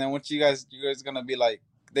see, and then once you guys gonna be like,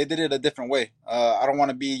 they did it a different way. I don't want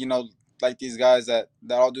to be, like these guys that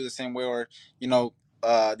all do the same way, or you know,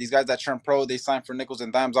 these guys that turn pro, they sign for nickels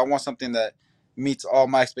and dimes. I want something that meets all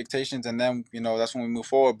my expectations, and then that's when we move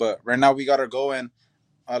forward. But right now, we gotta go, and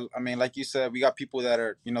I mean, like you said, we got people that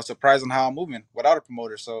are surprised on how I'm moving without a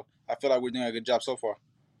promoter. So I feel like we're doing a good job so far.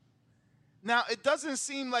 Now, it doesn't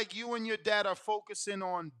seem like you and your dad are focusing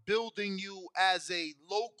on building you as a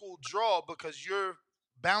local draw because you're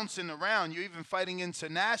bouncing around. You're even fighting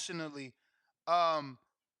internationally. Um,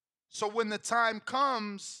 so when the time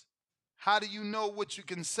comes, how do you know what you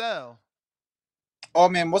can sell? Oh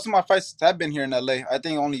man, most of my fights have been here in LA. I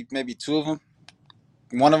think only maybe two of them.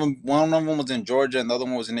 One of them was in Georgia, and the other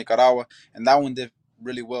one was in Nicaragua, and that one did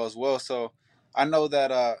really well as well. So I know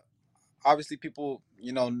that obviously people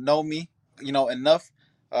know me enough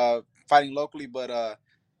fighting locally, but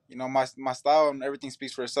my style and everything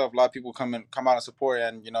speaks for itself. A lot of people come out and support,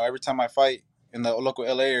 and every time I fight in the local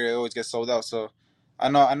LA area, it always gets sold out. So I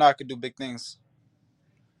know I could do big things.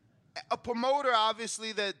 A promoter,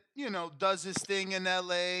 obviously, that, does his thing in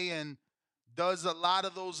LA and does a lot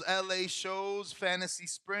of those LA shows, Fantasy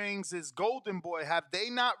Springs, is Golden Boy. Have they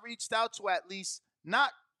not reached out to at least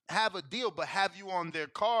not have a deal, but have you on their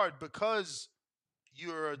card because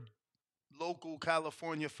you're a local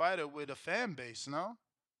California fighter with a fan base, no?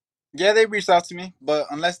 Yeah, they reached out to me, but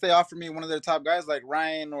unless they offer me one of their top guys like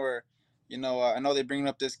Ryan, or I know they're bringing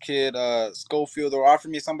up this kid Schofield, or offer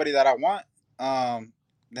me somebody that I want,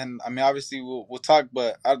 then I mean obviously we'll talk,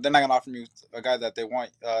 but they're not gonna offer me a guy that they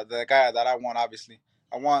want, the guy that I want. Obviously,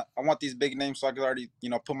 I want these big names so I can already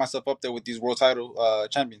put myself up there with these world title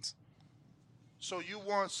champions. So you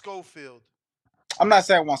want Schofield. I'm not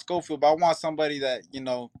saying I want Schofield, but I want somebody that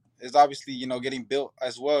is obviously getting built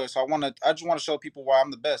as well. So I just want to show people why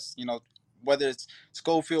I'm the best. Whether it's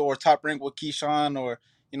Schofield or Top Rank with Keyshawn, or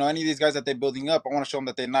any of these guys that they're building up. I want to show them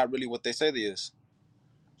that they're not really what they say they is.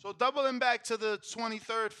 So doubling back to the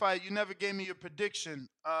 23rd fight, you never gave me your prediction.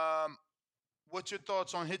 What's your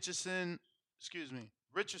thoughts on Richardson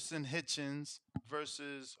Hitchens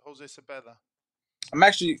versus Jose Cepeda? I'm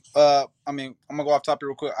actually, I mean, I'm gonna go off topic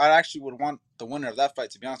real quick. I actually would want the winner of that fight,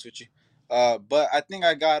 to be honest with you. But I think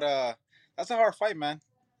I got that's a hard fight, man.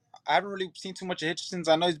 I haven't really seen too much of Hitchens.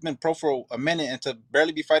 I know he's been pro for a minute, and to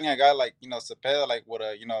barely be fighting a guy like Cepeda, like what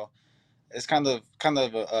a it's kind of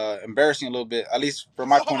embarrassing a little bit, at least from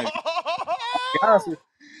my point of view. To be honest with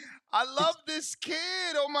I you, love this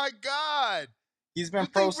kid. Oh my God. he's You been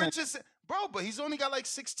pro think since, Richardson, bro? But he's only got like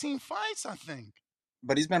 16 fights, I think.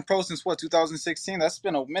 but he's been pro since what 2016. That's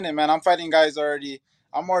been a minute, man. I'm fighting guys already.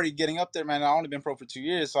 I'm already getting up there, man. I've only been pro for 2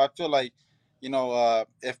 years, so I feel like,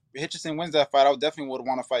 if Hitchison wins that fight, I would definitely would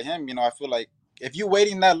want to fight him. I feel like if you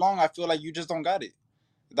waiting that long, I feel like you just don't got it.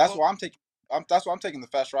 That's But why I'm taking. That's why I'm taking the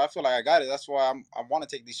fast route. I feel like I got it. That's why I want to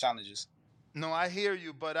take these challenges. no, I hear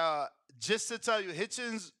you. But just to tell you,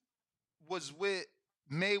 Hitchens was with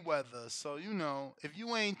Mayweather. So, if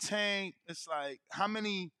you ain't Tank, it's like how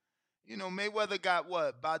many, Mayweather got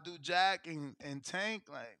what? Badu Jack and Tank?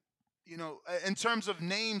 Like, in terms of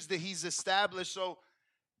names that he's established. So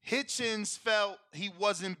Hitchens felt he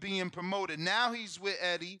wasn't being promoted. Now he's with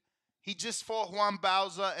Eddie. He just fought Juan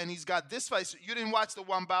Bauza and he's got this fight. So you didn't watch the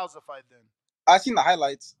Juan Bauza fight then? I seen the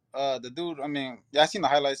highlights. The dude. I mean, yeah, I seen the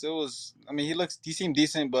highlights. It was. I mean, he seemed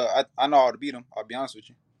decent, but I know how to beat him. I'll be honest with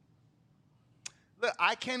you. Look,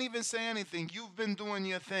 I can't even say anything. You've been doing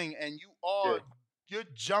your thing, and Yeah. you're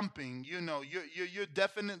jumping. You're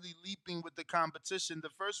definitely leaping with the competition.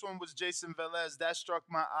 The first one was Jason Velez. That struck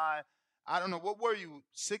my eye. I don't know, what were you,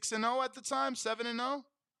 6-0 at the time, 7-0?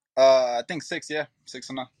 I think six. Yeah,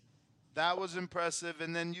 6-0. That was impressive,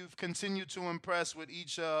 and then you've continued to impress with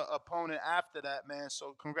each opponent after that, man.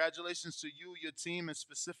 So congratulations to you, your team, and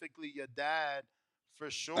specifically your dad,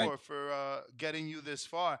 for Thank sure, for getting you this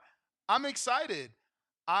far. I'm excited.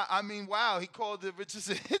 I mean, wow, he called the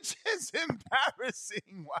Richardson Hitchens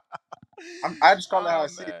embarrassing. Wow. I just call it how I Oh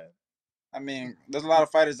see it. man. I mean, there's a lot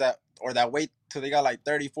of fighters that wait till they got like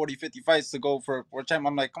 30, 40, 50 fights to go for a champ.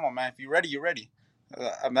 I'm like, come on, man. If you're ready, you're ready.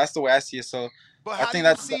 I mean, that's the way I see it. So But I how do think you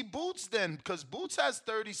that see Boots then? Because Boots has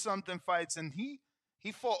 30 something fights, and he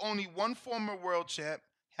fought only one former world champ,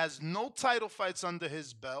 has no title fights under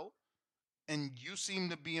his belt, and you seem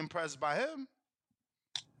to be impressed by him.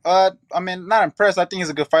 I mean, not impressed. I think he's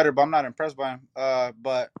a good fighter, but I'm not impressed by him.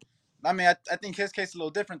 But I mean, I think his case is a little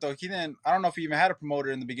different though. He didn't. I don't know if he even had a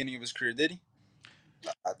promoter in the beginning of his career, did he?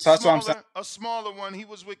 So that's what I'm saying. A smaller one. He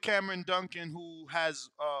was with Cameron Duncan, who has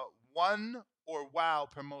one or Wow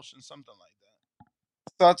promotion, something like that.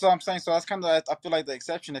 So that's what I'm saying. So that's kind of I feel like the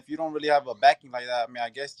exception. If you don't really have a backing like that, I mean, I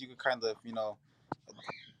guess you could kind of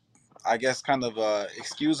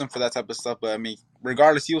excuse him for that type of stuff. But I mean,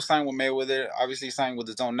 regardless, he was signed with Mayweather. Obviously, he signed with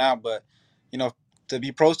his own now. But you know, to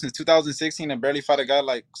be pro since 2016 and barely fight a guy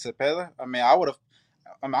like Cepeda, I mean, I would have.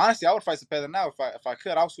 I mean, honestly, I would fight Cepeda now if I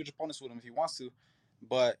could. I would switch opponents with him if he wants to.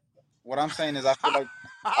 But what I'm saying is, I feel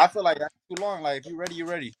like that's too long. Like if you're ready, you're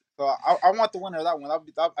ready. So I want the winner of that one.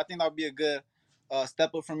 I think that would be a good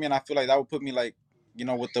step up for me, and I feel like that would put me like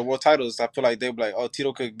with the world titles. I feel like they'd be like, oh,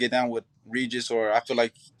 Tito could get down with Regis, or I feel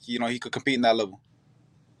like he could compete in that level.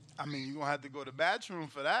 I mean, you're gonna have to go to bathroom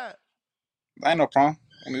for that. I ain't no problem.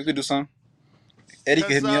 I mean, we could do something. Eddie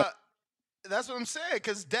could hit Cause me up. that's what I'm saying.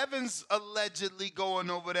 Cause Devin's allegedly going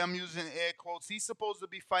over there. I'm using air quotes. He's supposed to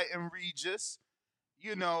be fighting Regis.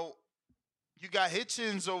 You know, you got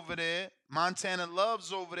Hitchens over there, Montana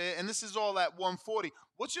Love's over there, and this is all at 140.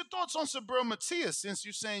 What's your thoughts on Sabril Matias, since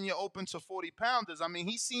you're saying you're open to 40 pounders? I mean,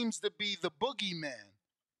 he seems to be the boogeyman.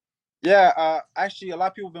 Yeah, actually, a lot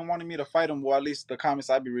of people have been wanting me to fight him. Well, at least the comments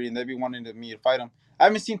I've been reading, they've been wanting me to fight him. I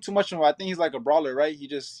haven't seen too much of him. I think he's like a brawler, right? He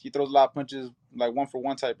throws a lot of punches, like one for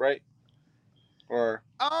one type, right? Or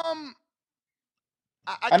I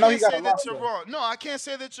I know he can't got a say that loss you're though. wrong. No, I can't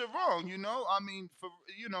say that you're wrong.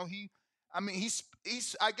 I mean, he's.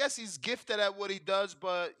 I guess he's gifted at what he does,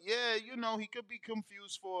 but yeah, he could be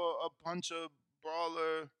confused for a puncher,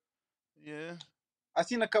 brawler. Yeah. I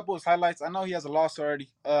seen a couple of his highlights. I know he has a loss already.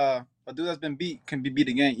 A dude that's been beat can be beat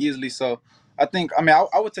again easily. So I think, I mean,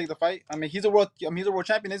 I would take the fight. I mean, he's a world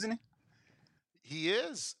champion, isn't he? He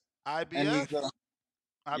is And he's IBF.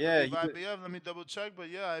 I yeah, believe IBF. Let me double check, but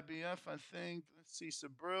yeah, IBF. I think. Let's see.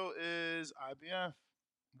 Sabril is IBF yeah,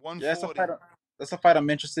 140. that's a fight I'm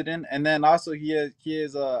interested in. And then also he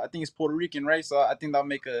is I think he's Puerto Rican, right? So I think that'll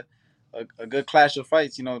make a good clash of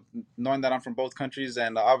fights. Knowing that I'm from both countries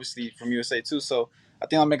and obviously from USA too. So I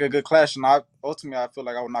think I'll make a good clash. And ultimately I feel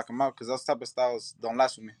like I would knock him out because those type of styles don't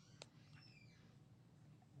last with me.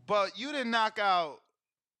 But you didn't knock out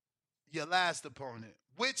Your last opponent,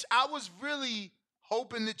 which I was really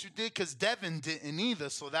hoping that you did because Devin didn't either.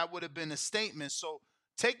 So that would have been a statement. So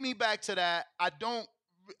take me back to that. I don't,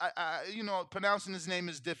 pronouncing his name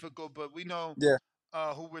is difficult, but we know Yeah.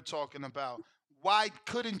 who we're talking about. Why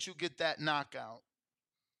couldn't you get that knockout?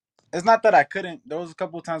 It's not that I couldn't. There was a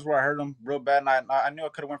couple of times where I hurt him real bad, and I knew I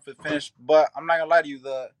could have went for the finish. But I'm not gonna lie to you,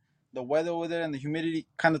 the weather over there and the humidity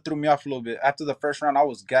kind of threw me off a little bit. After the first round, I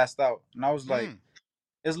was gassed out, and I was like, Mm.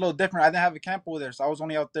 it's a little different. I didn't have a camp over there, so I was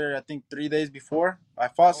only out there I think 3 days before I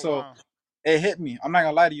fought. Oh So wow. it hit me. I'm not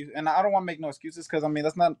gonna lie to you, and I don't want to make no excuses because I mean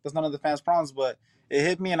that's none of the fans' problems. But it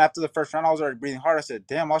hit me, and after the first round, I was already breathing hard. I said,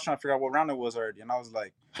 "Damn!" I was trying to figure out what round it was already, and I was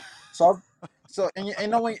like, "So." And you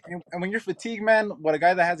know when you're fatigued, man, what a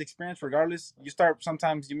guy that has experience, regardless, you start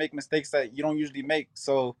sometimes you make mistakes that you don't usually make.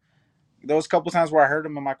 So there was a couple times where I heard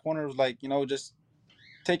him in my corner was like, just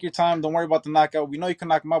take your time, don't worry about the knockout. We know you can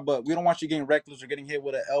knock him out, but we don't want you getting reckless or getting hit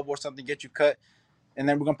with an elbow or something, get you cut, and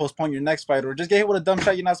then we're gonna postpone your next fight, or just get hit with a dumb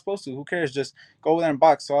shot you're not supposed to. Who cares? Just go over there and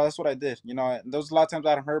box. So that's what I did. And there was a lot of times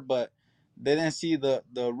I had him hurt, but they didn't see the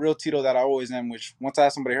real Tito that I always am. Which once I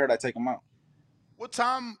have somebody hurt, I take them out. What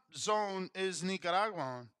time zone is Nicaragua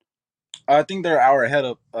on? I think they're an hour ahead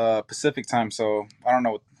of Pacific time, so I don't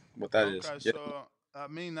know what that is. Okay, Yeah, so I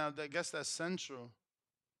mean, I guess that's central.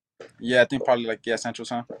 yeah, I think probably like Central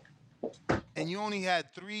time. And you only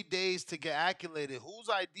had 3 days to get acclimated. Whose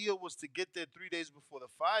idea was to get there 3 days before the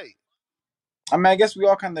fight? I mean, I guess we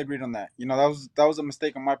all kind of agreed on that. That was a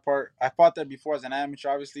mistake on my part. I fought there before as an amateur.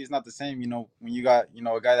 Obviously, it's not the same. When you got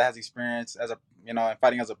a guy that has experience as a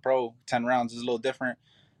fighting as a pro, 10 rounds is a little different.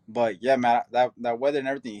 But yeah, man, that weather and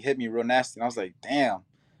everything hit me real nasty, and I was like, damn.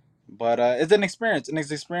 But it's an experience. And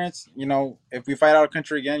it's experience. If we fight out of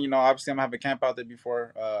country again, obviously I'm gonna have a camp out there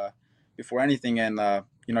before anything, and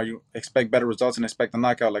you expect better results and expect a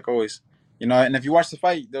knockout like always. And if you watch the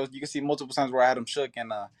fight, you can see multiple times where I had him shook,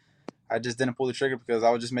 and I just didn't pull the trigger because I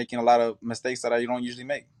was just making a lot of mistakes that I don't usually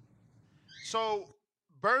make. So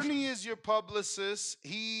Bernie is your publicist.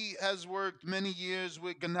 He has worked many years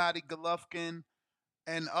with Gennady Golovkin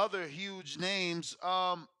and other huge names.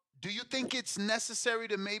 Do you think it's necessary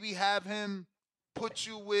to maybe have him put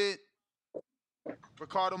you with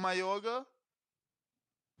Ricardo Mayorga,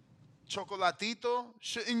 Chocolatito?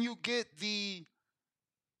 Shouldn't you get the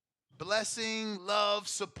blessing, love,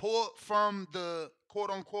 support from the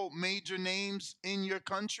quote unquote major names in your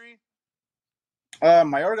country?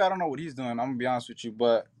 Mayorga, I don't know what he's doing. I'm gonna be honest with you,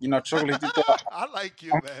 but Chocolatito, I like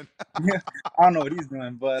you, man. I don't know what he's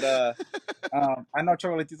doing, but I know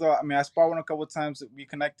Chocolatito. I mean, I sparred one a couple of times. We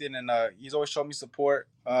connected, and he's always showed me support.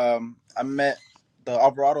 I met the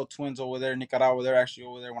Alvarado twins over there in Nicaragua. They're actually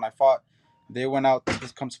over there when I fought. They went out to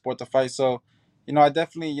just come support the fight. So, I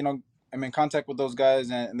definitely, I'm in contact with those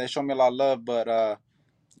guys, and they show me a lot of love. But,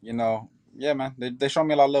 yeah, man, they show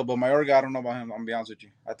me a lot of love. But Mayorga, I don't know about him. I'm gonna be honest with you.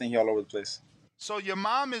 I think he all over the place. So your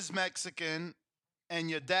mom is Mexican and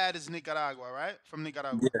your dad is Nicaragua, right? From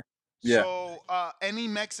Nicaragua. Yeah, yeah. So any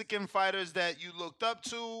Mexican fighters that you looked up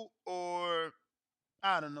to or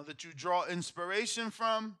I don't know, that you draw inspiration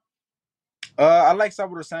from? I like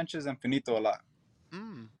Salvador Sanchez and Finito a lot.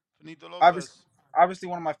 Finito Obviously, Lopez. obviously,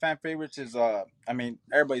 one of my fan favorites is I mean,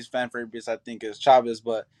 everybody's fan favorites I think is Chavez,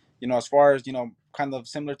 but as far as kind of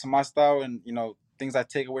similar to my style and things I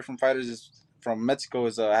take away from fighters is from Mexico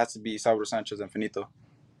is has to be Salvador Sanchez and Finito.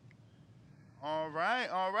 All right,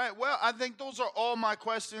 all right. Well, I think those are all my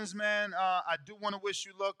questions, man. I do want to wish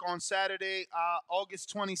you luck on Saturday,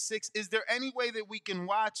 August 26th. Is there any way that we can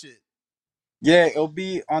watch it? Yeah, it'll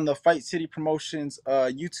be on the Fight City Promotions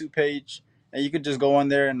YouTube page, and you could just go on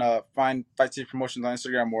there and find Fight City Promotions on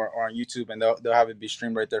Instagram or on YouTube, and they'll have it be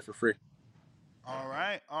streamed right there for free. All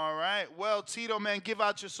right, all right. Well, Tito, man, give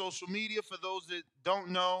out your social media for those that don't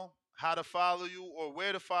know how to follow you or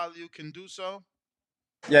where to follow you can do so.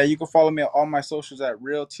 Yeah, you can follow me on all my socials at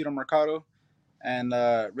Real Tito Mercado and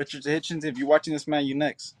Richard Hitchens. If you're watching this, man, you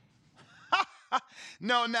next.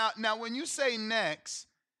 No, now when you say next,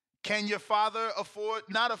 can your father afford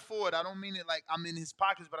not afford, I don't mean it like I'm in his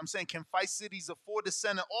pockets, but I'm saying can Fight Cities afford to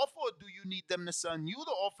send an offer or do you need them to send you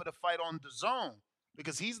the offer to fight on the zone?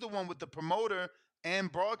 Because he's the one with the promoter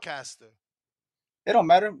and broadcaster. It don't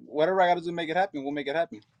matter. Whatever I got to do to make it happen, we'll make it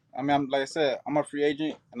happen. I mean, like I said, I'm a free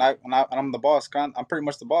agent, and I'm the boss. I'm pretty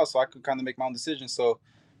much the boss, so I could kind of make my own decisions. So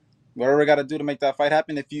whatever I got to do to make that fight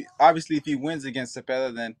happen. If he wins against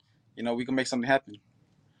Cepeda, then we can make something happen.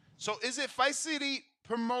 So is it Fight City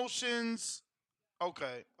Promotions?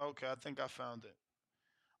 Okay, I think I found it.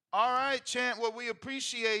 All right, Chant. Well, we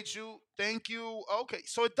appreciate you. Thank you. Okay,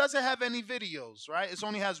 so it doesn't have any videos, right? It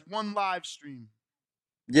only has one live stream.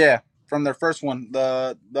 Yeah, from their first one.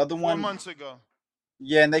 The other 4 months ago.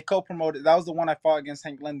 yeah, and they co-promoted. That was the one I fought against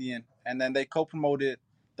Hank Lindian, and then they co-promoted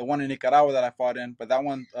the one in Nicaragua that I fought in. But that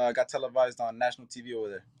one got televised on national TV over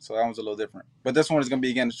there, so that one's a little different. But this one is gonna be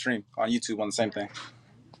again streamed on YouTube on the same thing.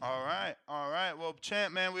 All right, all right. Well,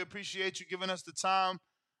 champ, man, we appreciate you giving us the time.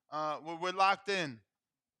 We're locked in.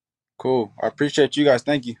 Cool. I appreciate you guys.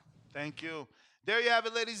 Thank you. Thank you. There you have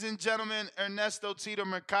it, ladies and gentlemen. Ernesto Tito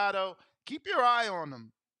Mercado. Keep your eye on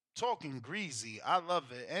him. Talking greasy. I love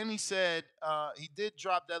it. And he said he did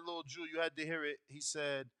drop that little jewel. You had to hear it. He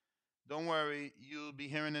said, don't worry, you'll be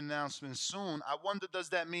hearing an announcement soon. I wonder, does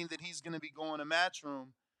that mean that he's going to be going to Matchroom?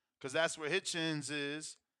 Because that's where Hitchens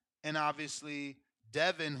is. And obviously,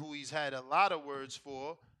 Devin, who he's had a lot of words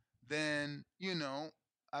for. Then,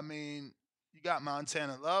 I mean, you got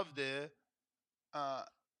Montana Love there.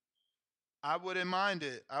 I wouldn't mind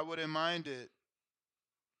it. I wouldn't mind it.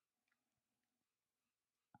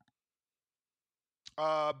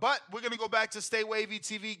 But we're gonna go back to Stay Wavy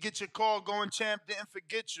TV. Get your call going, champ. Didn't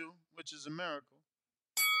forget you, which is a miracle.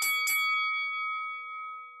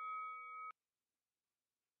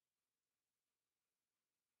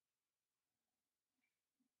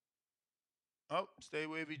 Oh, Stay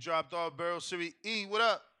Wavy dropped off. Barrel City E, what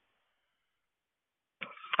up?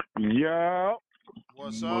 Yeah.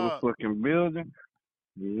 What's up? Motherfucking building.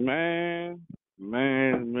 Man,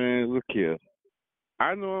 look here.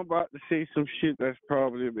 I know I'm about to say some shit that's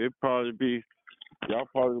probably be, y'all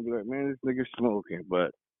probably be like, man, this nigga smoking.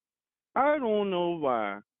 But I don't know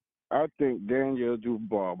why I think Daniel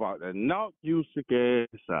Dubois about to knock Usyk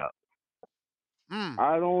ass out.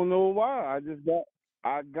 I don't know why.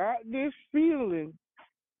 I got this feeling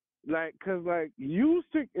like, cause like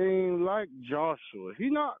Usyk ain't like Joshua. He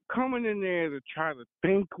not coming in there to try to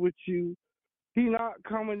think with you. He not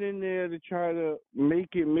coming in there to try to make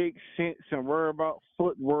it make sense and worry about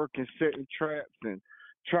footwork and setting traps and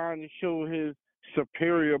trying to show his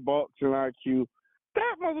superior boxing IQ.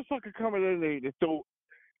 That motherfucker coming in there to throw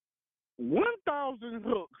 1,000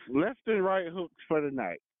 hooks, left and right hooks for the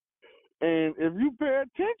night. And if you pay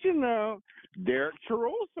attention now, Derek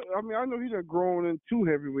Chirosa, I mean, I know he's grown into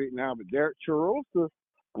heavyweight now, but Derek Chirosa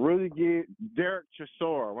really get Derek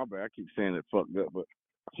Chisora. My bad, I keep saying it fucked up, but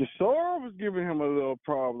Chisora was giving him a little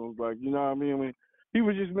problems. Like, you know what I mean? He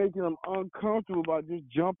was just making him uncomfortable by just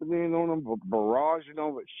jumping in on him, barraging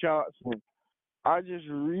him with shots. And I just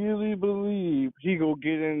really believe he go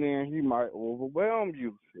get in there and he might overwhelm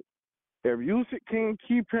Usyk. If Usyk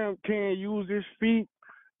can't use his feet,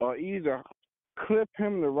 or either clip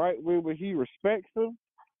him the right way where he respects him,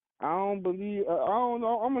 I don't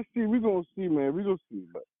know. I'm going to see. We're going to see, man. We're going to see.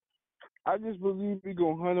 But I just believe we're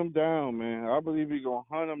going to hunt him down, man. I believe we're going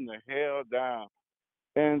to hunt him the hell down.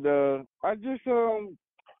 And I just,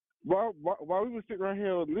 while we were sitting right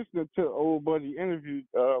here listening to old buddy interview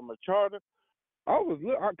Machado, I was,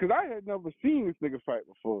 because I had never seen this nigga fight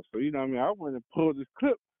before. So, you know what I mean? I went and pulled this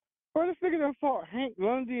clip. But this nigga done fought Hank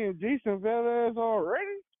Lundy and Jason Velez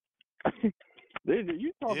already?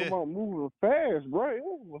 You talking about moving fast,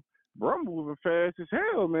 bro. Bro moving fast as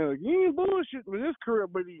hell, man. Like, he ain't bullshit with his career,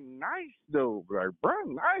 but he nice, though. Like, bro,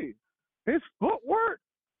 nice. His footwork.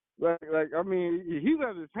 Like, I mean, he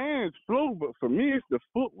let his hands flow, but for me, it's the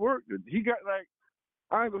footwork. He got, like,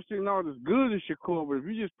 I ain't gonna say not as good as Shakur, but if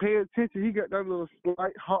you just pay attention, he got that little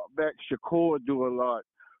slight hop back Shakur do a lot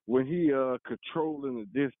when he controlling the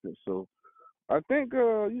distance. So I think, you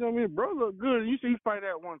know what I mean, bro look good. You see he fight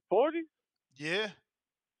at 140? Yeah.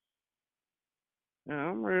 Yeah,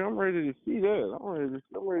 I'm ready to see that. I'm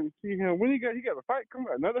ready to see him. When he got a fight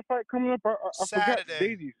another fight coming up. I forgot the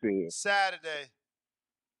date he said. Saturday.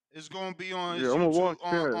 It's gonna be on his I'm gonna YouTube watch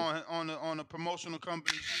that. on the promotional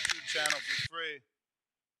company's YouTube channel for free.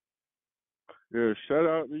 Yeah, shout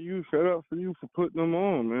out to you. Shout out for you for putting them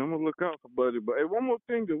on, man. I'm gonna look out for Buddy. But hey, one more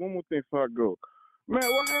thing before I go. Man,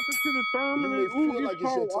 what happened to the Thurman and Ugas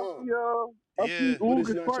fight? I see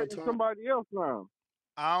Ugas fighting somebody else now.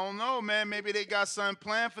 I don't know, man. Maybe they got something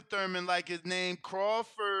planned for Thurman, like his name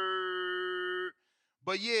Crawford.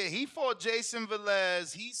 But yeah, he fought Jason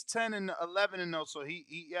Velez. He's 10-11-0, so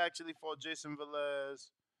he actually fought Jason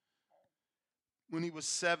Velez when he was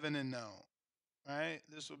 7-0. Right?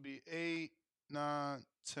 This would be 8, 9,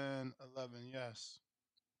 10, 11. Yes.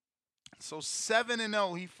 So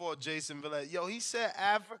 7-0, he fought Jason Velez. Yo, he said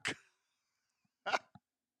Africa.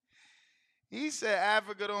 He said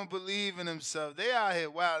Africa don't believe in himself. They out here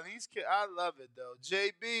wow. These kids, I love it though.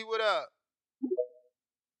 JB, what up?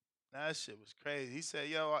 That shit was crazy. He said,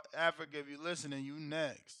 yo, Africa, if you listening, you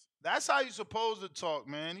next. That's how you supposed to talk,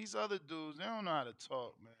 man. These other dudes, they don't know how to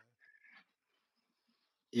talk, man.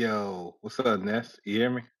 Yo, what's up, Ness? You hear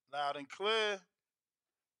me? Loud and clear.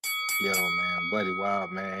 Yo, man, Buddy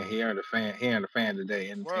Wild, man. He earned a fan today,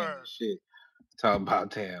 entertaining Word. as shit. Talking about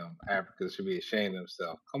damn Africa should be ashamed of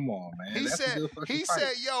himself. Come on, man. He That's a said, good fucking he fight.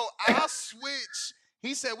 said, yo, I'll switch.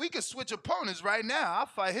 He said, we could switch opponents right now. I'll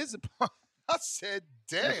fight his opponent. I said,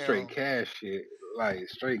 That's straight damn. cash shit. Like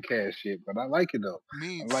straight cash shit. But I like it though.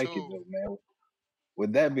 Me I like it too. though, man.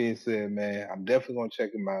 With that being said, man, I'm definitely gonna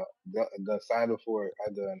check him out. Done signed up for it. I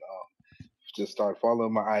done just start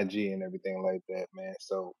following my IG and everything like that, man.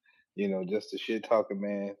 So, just the shit talking,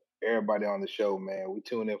 man. Everybody on the show, man. We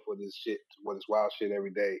tune in for this shit, for this wild shit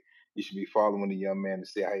every day. You should be following the young man to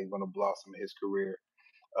see how he's gonna blossom his career.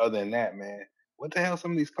 Other than that, man, what the hell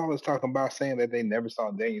some of these callers talking about saying that they never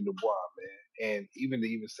saw Daniel Dubois, man, and even to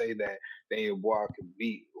even say that Daniel Dubois could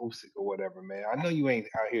beat Usyk or whatever, man. I know you ain't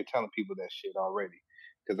out here telling people that shit already,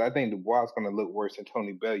 because I think Dubois is gonna look worse than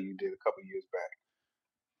Tony Bellew did a couple years back.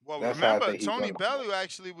 Well, That's how I remember, think he's Tony gonna. Bellew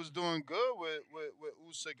actually was doing good with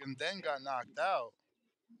Usyk and then got knocked out.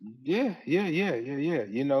 Yeah.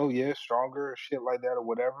 Yeah, stronger, shit like that or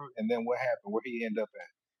whatever. And then what happened? Where he end up at?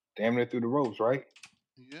 Damn near through the ropes, right?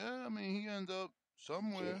 Yeah, I mean, he ended up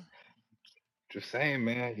somewhere. Just saying,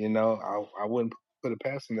 man. I wouldn't put it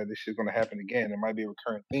past him that this shit's gonna happen again. It might be a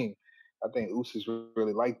recurrent thing. I think Usyk's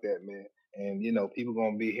really like that, man. And people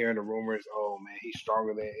gonna be hearing the rumors. Oh man, he's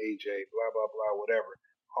stronger than AJ. Blah blah blah. Whatever.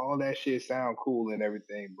 All that shit sound cool and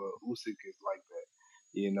everything, but Usyk is like that.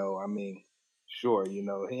 I mean, sure. He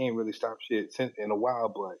ain't really stopped shit since in a while,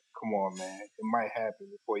 but come on, man. It might happen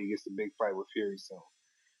before he gets the big fight with Fury soon.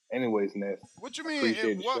 Anyways, Ness, What you mean?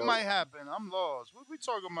 appreciate the What show. might happen? I'm lost. What we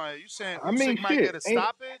talking about? You saying I mean, Usyk might get shit. a Ain't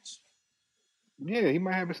stoppage? Yeah, he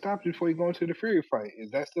might have it stopped before he go into the Fury fight. Is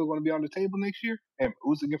that still going to be on the table next year? And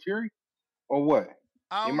Usyk and Fury, or what?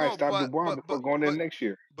 I He don't might know, stop Dubois before going there next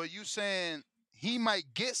year. but you saying he might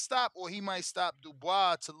get stopped or he might stop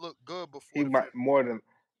Dubois to look good before He the might Fury? more than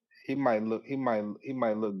he might look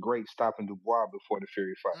great stopping Dubois before the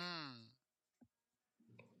Fury fight.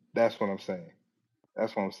 That's what I'm saying.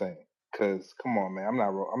 That's what I'm saying. Cause come on, man, I'm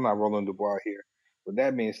not rolling Dubois here. With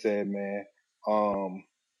that being said, man,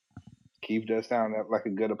 Keith does sound like a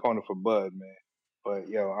good opponent for Bud, man. But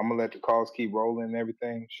yo, I'm gonna let the calls keep rolling and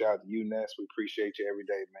everything. Shout out to you, Ness. We appreciate you every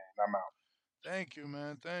day, man. I'm out. Thank you,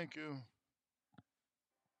 man. Thank you.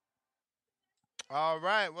 All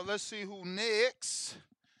right. Well, let's see who next.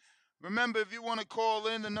 Remember, if you want to call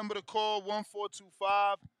in, the number to call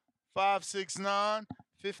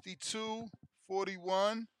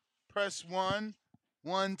 1-425-569-5241. Press 1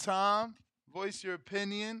 time. Voice your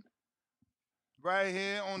opinion right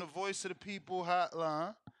here on the Voice of the People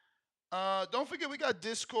hotline. Don't forget we got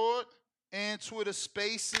Discord and Twitter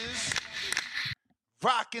Spaces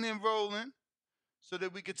rocking and rolling so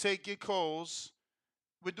that we could take your calls.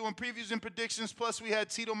 We're doing previews and predictions. Plus, we had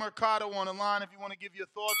Tito Mercado on the line if you want to give your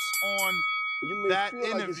thoughts on You may that feel like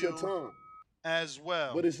it's your interview time, as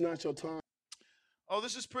well. but it's not your time. Oh,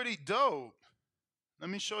 this is pretty dope. Let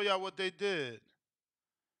me show y'all what they did.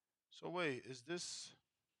 So wait, is this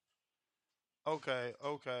okay?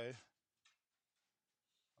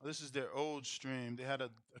 This is their old stream. They had a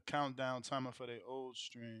countdown timer for their old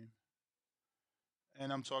stream.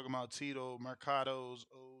 And I'm talking about Tito Mercado's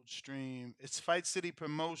old stream. It's Fight City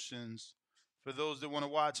Promotions. For those that want to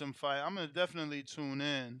watch him fight, I'm gonna definitely tune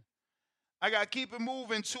in. I got keep it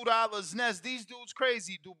moving. $2 Ness. These dudes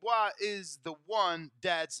crazy. Dubois is the one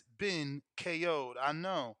that's been KO'd. I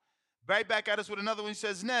know. Right back at us with another one. He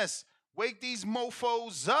says, Ness, wake these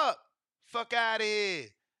mofos up. Fuck out of here.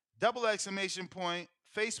 Double exclamation point.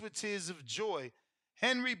 Face with tears of joy.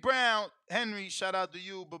 Henry Brown. Henry, shout out to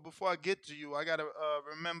you. But before I get to you, I got to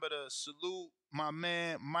remember to salute my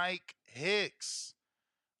man, Mike Hicks.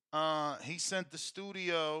 He sent the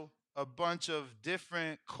studio a bunch of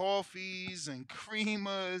different coffees and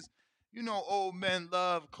creamers. You know, old men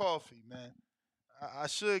love coffee, man. I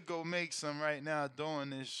should go make some right now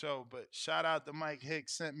during this show, but shout out to Mike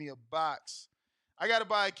Hicks, sent me a box. I got to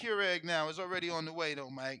buy a Keurig now. It's already on the way,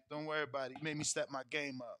 though, Mike. Don't worry about it. You made me step my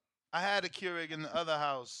game up. I had a Keurig in the other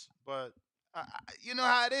house, but you know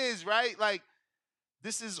how it is, right? Like,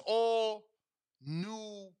 this is all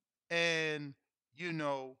new and, you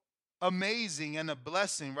know, amazing and a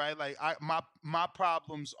blessing, right? Like my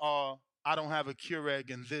problems are I don't have a Keurig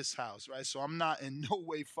in this house, right? So I'm not in no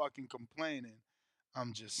way fucking complaining.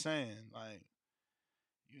 I'm just saying, like,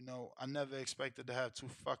 you know, I never expected to have two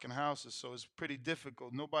fucking houses, so it's pretty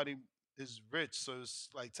difficult. Nobody is rich, so it's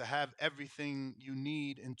like to have everything you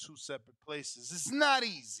need in two separate places. It's not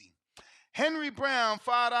easy. Henry Brown,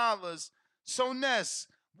 $5. So Ness,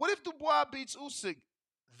 what if Dubois beats Usyk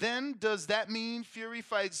Then does that mean Fury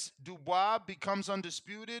fights Dubois, becomes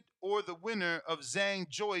undisputed, or the winner of Zhang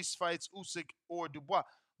Joyce fights Usyk or Dubois?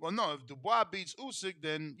 Well, no. If Dubois beats Usyk,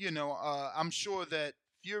 then I'm sure that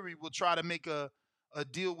Fury will try to make a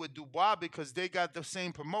deal with Dubois because they got the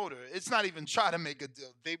same promoter. It's not even try to make a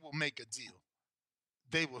deal; they will make a deal.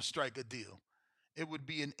 They will strike a deal. It would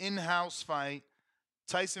be an in-house fight.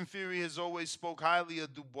 Tyson Fury has always spoke highly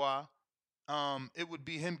of Dubois. It would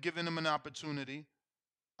be him giving him an opportunity.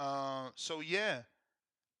 So yeah,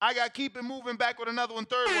 I got keep it moving back with another one,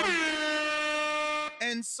 third one.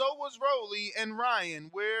 And so was Rolly and Ryan.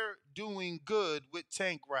 We're doing good with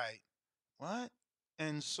Tank Right. What?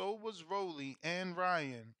 And so was Rolly and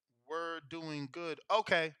Ryan. We're doing good.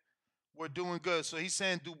 Okay, we're doing good. So he's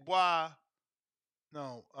saying Dubois.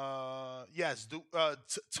 No, yes,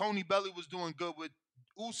 Tony Belly was doing good with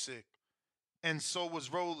Usyk, and so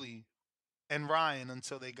was Rolly and Ryan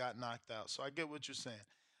until they got knocked out. So I get what you're saying.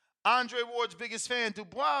 Andre Ward's biggest fan,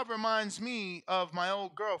 Dubois reminds me of my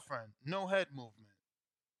old girlfriend. No head movement.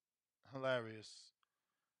 Hilarious.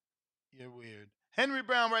 You're weird. Henry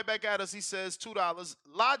Brown right back at us. He says $2.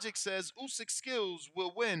 Logic says Usyk skills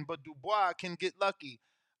will win, but Dubois can get lucky.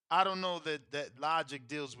 I don't know that Logic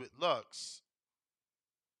deals with lucks.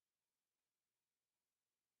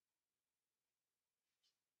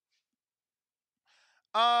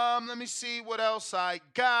 Let me see what else I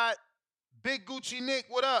got. Big Gucci Nick,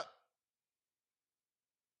 what up?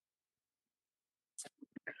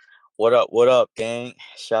 What up, gang?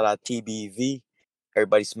 Shout out TBV.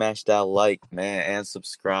 Everybody smash that like, man, and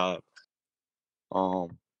subscribe.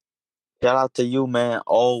 Um, Shout out to you, man.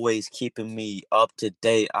 Always keeping me up to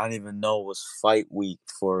date. I didn't even know it was fight week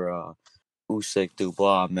for Usyk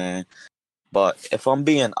Dubois, man. But if I'm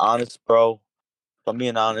being honest, bro, if I'm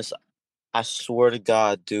being honest, I swear to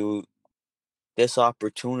God, dude, this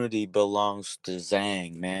opportunity belongs to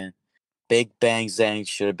Zhang, man. Big Bang Zhang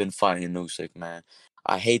should have been fighting Usyk, man.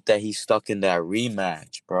 I hate that he's stuck in that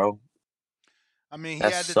rematch, bro. I mean, he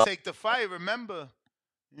That had to sucks. take the fight, remember?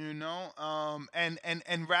 And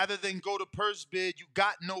rather than go to purse bid, you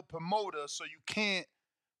got no promoter, so you can't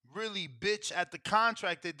really bitch at the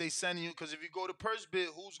contract that they sending you. Because if you go to purse bid,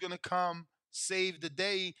 who's gonna come save the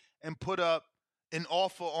day and put up an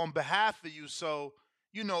offer on behalf of you? So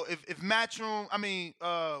if Matchroom,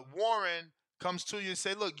 Warren comes to you and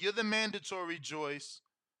say, look, you're the mandatory Joyce.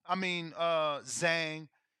 Zhang,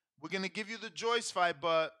 we're gonna give you the Joyce fight,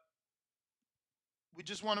 but we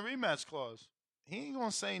just want a rematch clause. He ain't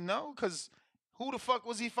gonna say no, cause who the fuck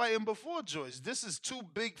was he fighting before Joyce? This is two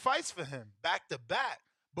big fights for him, back to back.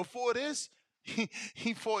 Before this,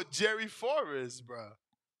 he fought Jerry Forrest, bro.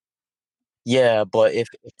 Yeah, but if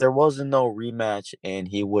there wasn't no rematch and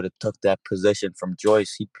he would have took that position from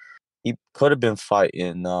Joyce, he could have been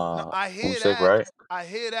fighting No, I hear Usyk, that. right? I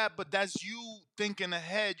hear that, but that's you thinking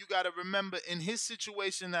ahead. You got to remember, in his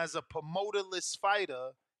situation as a promoterless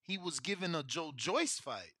fighter, he was given a Joe Joyce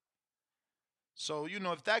fight. So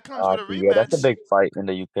if that comes with a Yeah, that's a rematch, big fight in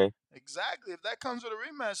the UK. exactly. If that comes with a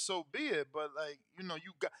rematch, so be it. But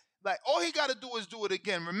you got all he got to do is do it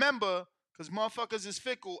again. Remember, because motherfuckers is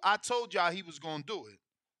fickle. I told y'all he was gonna do it,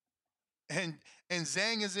 and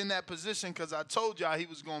Zhang is in that position because I told y'all he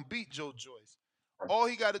was gonna beat Joe Joyce. All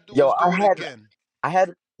he got to do Yo, is do it again.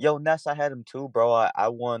 Ness, I had him too, bro. I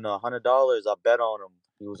won $100. I bet on him.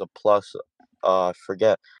 He was a plus. I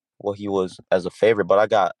forget what he was as a favorite, but I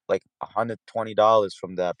got like $120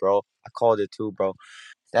 from that, bro. I called it too, bro.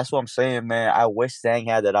 That's what I'm saying, man. I wish Zhang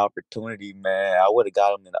had that opportunity, man. I would have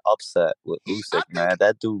got him in an upset with I Usyk, think man.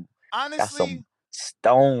 That dude got some honestly,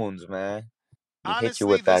 stones, man. He hit you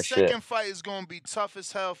with the that shit. second fight is gonna be tough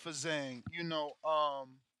as hell for Zhang.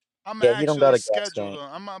 I'm gonna Yeah, he don't actually got a gas schedule tank. them.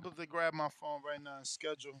 I'm about to grab my phone right now and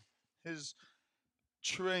schedule his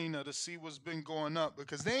trainer to see what's been going up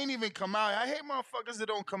because they ain't even come out. I hate motherfuckers that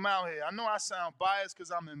don't come out here. I know I sound biased because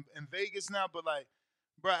I'm in Vegas now, but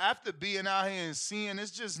bro, after being out here and seeing,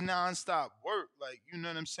 it's just nonstop work. You know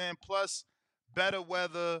what I'm saying? Plus, better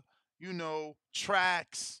weather,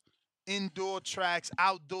 tracks, indoor tracks,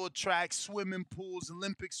 outdoor tracks, swimming pools,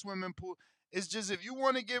 Olympic swimming pool. It's just if you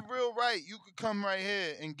want to get real right, you could come right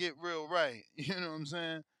here and get real right. You know what I'm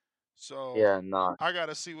saying? So Yeah, nah. I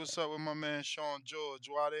gotta see what's up with my man Sean George.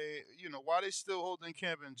 Why they still holding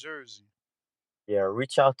camp in Jersey? Yeah,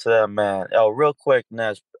 reach out to that man. Oh, real quick,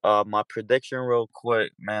 Ness. My prediction, real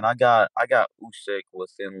quick, man. I got Usyk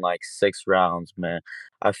within like 6 rounds, man.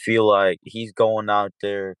 I feel like he's going out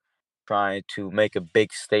there trying to make a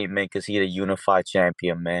big statement because he's a unified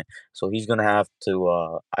champion, man. So he's gonna have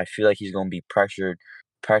to. I feel like he's gonna be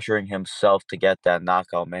pressuring himself to get that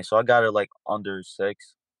knockout, man. So I got it like under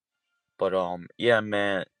 6. But yeah,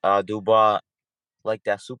 man. Dubois, like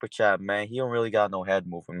that super chat, man. He don't really got no head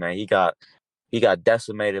movement, man. He got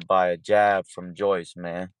decimated by a jab from Joyce,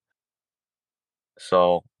 man.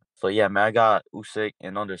 So yeah, man. I got Usyk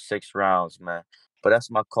in under 6 rounds, man. But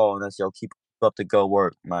that's my call, and that's yo. Keep up the good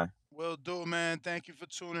work, man. Will do, man. Thank you for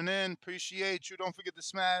tuning in. Appreciate you. Don't forget to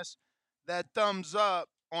smash that thumbs up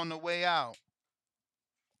on the way out.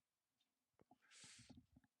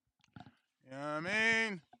 You know what I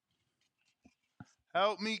mean?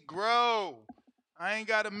 Help me grow. I ain't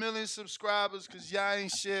got 1 million subscribers because y'all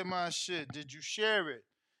ain't share my shit. Did you share it?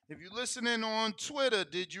 If you listening on Twitter,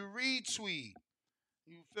 did you retweet?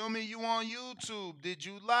 You feel me? You on YouTube? Did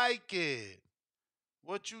you like it?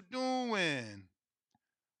 What you doing?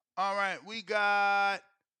 All right, we got.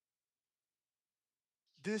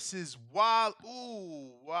 This is Wild.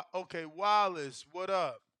 Ooh, okay, Wallace. What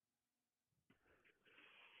up?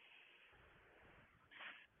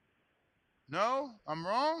 No, I'm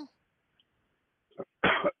wrong.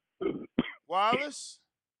 Wallace.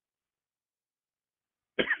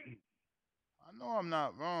 I know I'm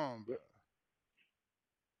not wrong, bro.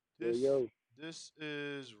 Yo, This yo. this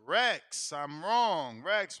is Rex. I'm wrong.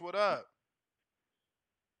 Rex, what up?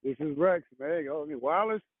 This is Rex, man. Oh,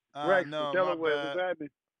 Wallace? Rex from No, my Delaware. What's bad. happening?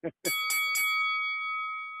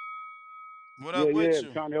 What Yeah, up yeah. with I'm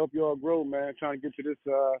you? trying to help you all grow, man. Trying to get to this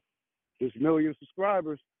 1 million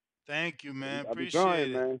subscribers. Thank you, man. I've been Appreciate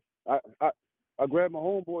trying, it. man. I grabbed my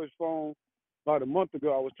homeboy's phone about a month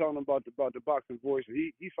ago. I was telling him about the boxing voice, and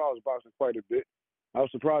he follows boxing quite a bit. I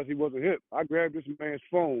was surprised he wasn't hip. I grabbed this man's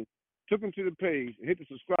phone, took him to the page, and hit the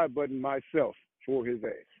subscribe button myself for his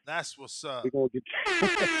ass. That's what's up. We're gonna get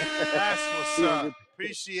That's what's we gonna up. get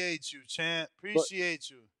Appreciate you, champ. but Appreciate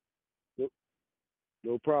you.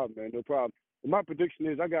 no problem, man. No problem. And my prediction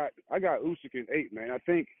is I got Usyk in 8, man. I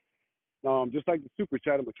think just like the super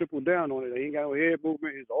chat, I'm gonna triple down on it. He ain't got no head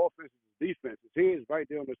movement. His offense is his defense. His head is right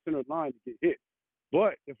there on the center line to get hit.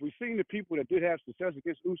 But if we've seen the people that did have success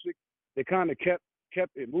against Usyk, they kind of kept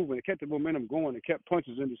it moving. They kept the momentum going. They kept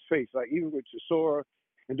punches in his face. Like even with Chisora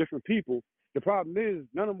and different people, the problem is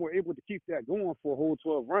none of them were able to keep that going for a whole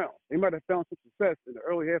 12 rounds. They might have found some success in the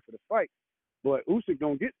early half of the fight, but Usyk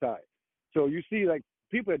don't get tired. So you see, like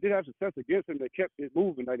people that did have success against him, they kept it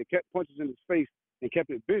moving. Like they kept punches in his face and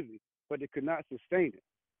kept it busy, but they could not sustain it.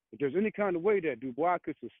 If there's any kind of way that Dubois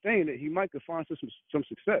could sustain it, he might could find some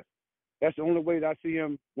success. That's the only way that I see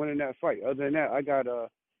him winning that fight. Other than that, I got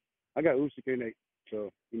Usyk in 8.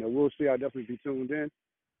 So we'll see. I'll definitely be tuned in.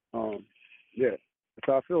 Yeah, that's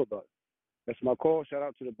how I feel about it. That's my call. Shout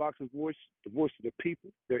out to the boxing voice, the voice of the people.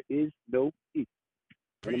 There is no equal.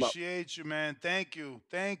 Appreciate you, man. Thank you.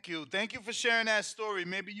 Thank you. Thank you for sharing that story.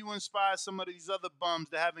 Maybe you inspire some of these other bums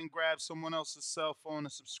that haven't grabbed someone else's cell phone to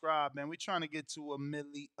subscribe, man. We're trying to get to a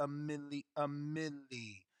milli.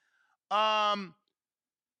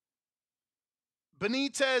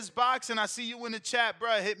 Benitez Boxing, I see you in the chat,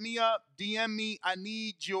 bro. Hit me up. DM me. I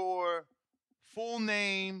need your full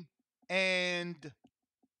name and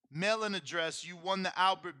mailing address. You won the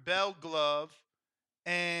Albert Bell glove.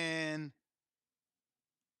 And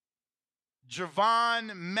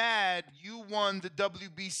Javon Mad, you won the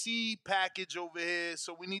WBC package over here.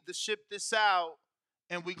 So we need to ship this out.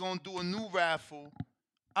 And we're going to do a new raffle.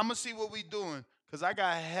 I'm going to see what we doing. Because I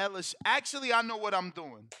got hellish. Actually, I know what I'm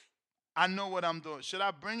doing. Should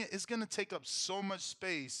I bring it? It's going to take up so much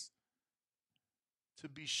space to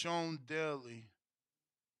be shown daily.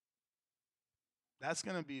 That's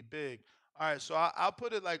going to be big. All right, so I'll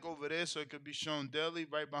put it like over there so it could be shown daily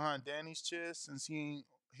right behind Danny's chair since he ain't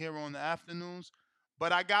here on the afternoons.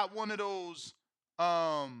 But I got one of those,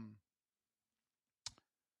 Ryan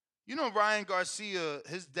Garcia,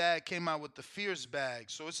 his dad came out with the Fierce bag.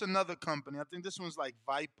 So it's another company. I think this one's like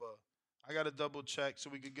Viper. I got to double check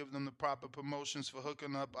so we could give them the proper promotions for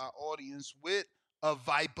hooking up our audience with a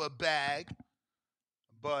Viper bag.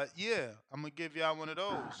 But yeah, I'm going to give y'all one of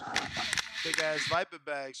those. Big ass Viper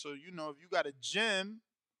bag. So, if you got a gym,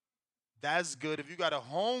 that's good. If you got a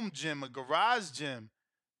home gym, a garage gym,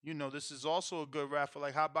 this is also a good raffle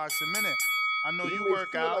like Hot Boxing Minute. I know you may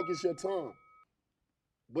work feel out. like it's your time,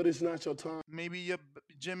 but it's not your time. Maybe your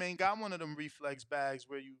gym ain't got one of them reflex bags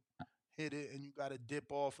where you hit it and you got to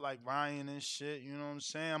dip off like Ryan and shit. You know what I'm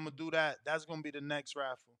saying? I'm going to do that. That's going to be the next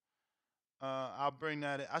raffle. I'll bring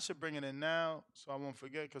that in. I should bring it in now so I won't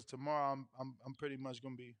forget because tomorrow I'm pretty much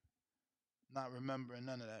going to be not remembering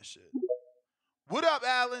none of that shit. What up,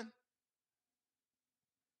 Alan?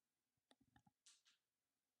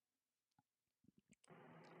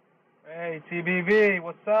 Hey, TBV,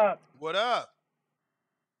 what's up? What up?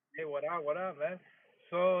 Hey, what up, man?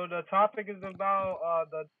 So the topic is about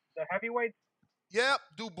the heavyweights. Yep,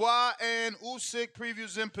 Dubois and Usyk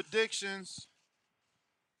previews and predictions.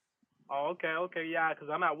 Oh, okay, yeah, because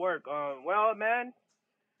I'm at work. Well, man,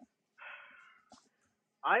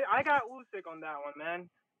 I got Usyk on that one, man.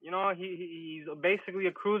 You know, he's basically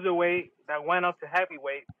a cruiserweight that went up to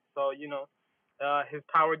heavyweight. So his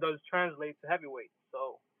power does translate to heavyweight.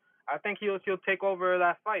 So I think he'll take over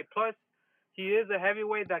that fight. Plus, he is a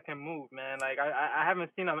heavyweight that can move, man. Like I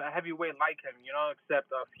haven't seen a heavyweight like him, except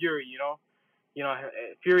Fury.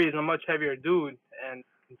 Fury is a much heavier dude and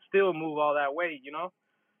can still move all that weight.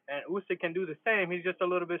 And Usyk can do the same. He's just a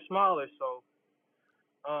little bit smaller, so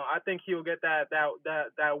I think he'll get that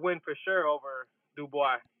win for sure over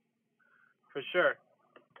Dubois, for sure.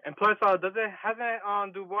 And plus,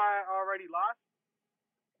 hasn't Dubois already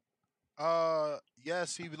lost?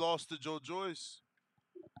 Yes, he lost to Joe Joyce.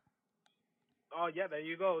 Oh yeah, there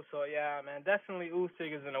you go. So yeah, man, definitely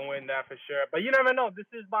Usyk is gonna win that for sure. But you never know. This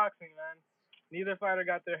is boxing, man. Neither fighter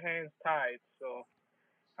got their hands tied, so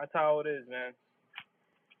that's how it is, man.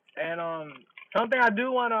 And something I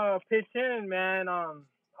do wanna pitch in, man.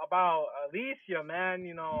 About Alicia,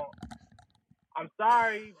 man. I'm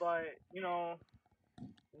sorry, but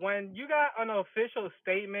when you got an official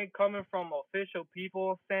statement coming from official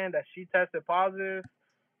people saying that she tested positive,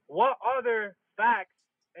 what other facts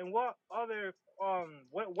and what other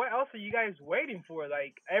what else are you guys waiting for?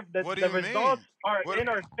 Like What do the you results mean? are What? in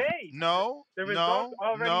our face. No, The results no,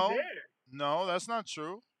 already no, there. no. That's not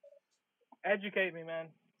true. Educate me, man.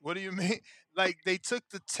 What do you mean? Like they took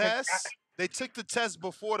the test. They took the test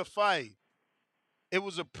before the fight. It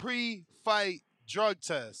was a pre-fight drug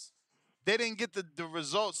test. They didn't get the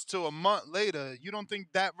results till a month later. You don't think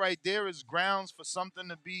that right there is grounds for something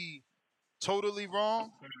to be totally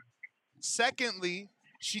wrong? Secondly,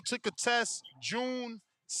 she took a test June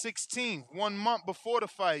 16th, 1 month before the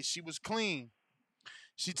fight. She was clean.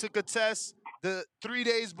 She took a test the 3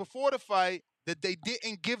 days before the fight that they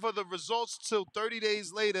didn't give her the results till 30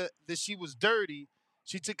 days later that she was dirty.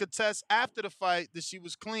 She took a test after the fight that she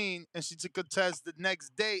was clean, and she took a test the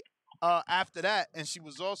next day after that, and she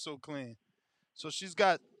was also clean. So she's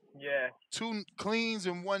got Yeah. 2 cleans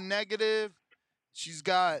and 1 negative. She's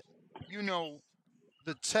got, you know,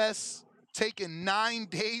 the test taking 9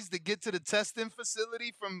 days to get to the testing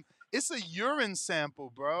facility from. It's a urine sample,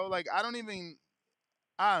 bro. Like I don't know, man.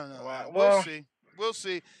 Wow. We'll Well, see. We'll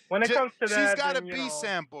see. when it comes to She's that, got a then B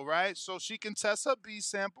sample, right? So she can test her B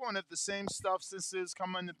sample, and if the same substances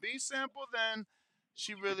come in the B sample, then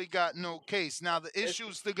she really got no case. Now the it's issue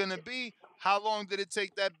is still gonna be how long did it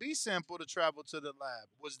take that B sample to travel to the lab?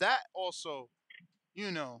 Was that also,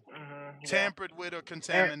 yeah. tampered with or And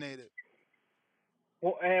contaminated?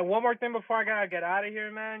 well, and one more thing before I gotta get out of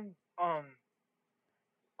here, man.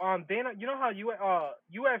 Dana, you know how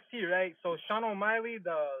UFC, right? So Sean O'Malley,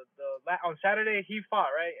 on Saturday he fought,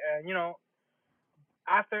 right? And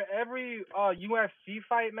after every UFC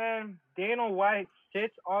fight, man, Dana White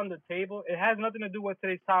sits on the table. It has nothing to do with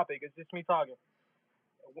today's topic. It's just me talking.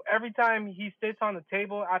 Every time he sits on the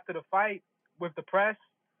table after the fight with the press,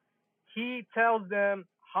 he tells them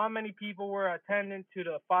how many people were attending to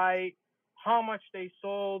the fight, how much they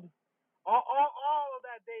sold, all of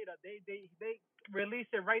that data. They release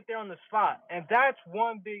it right there on the spot, and that's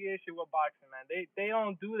one big issue with boxing, man. They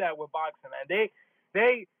don't do that with boxing, man.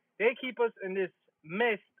 They keep us in this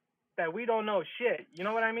mist that we don't know shit. You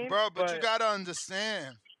know what I mean? Bro, but you But gotta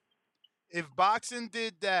understand, if boxing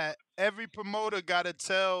did that, every promoter gotta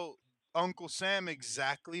tell Uncle Sam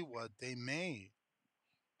exactly what they made.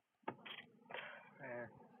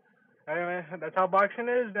 anyway, that's how boxing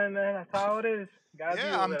is. Then that's how it is. Gotta Yeah,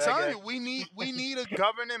 deal with I'm it, I telling guess. you, we need a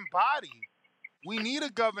governing body. We need a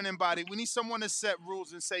governing body. We need someone to set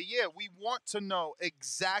rules and say, yeah, we want to know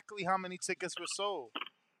exactly how many tickets were sold.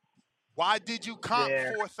 Why did you comp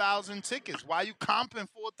Yeah. 4,000 tickets? Why you comping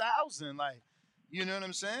 4,000? Like, you know what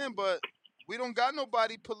I'm saying? But we don't got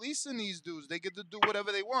nobody policing these dudes. They get to do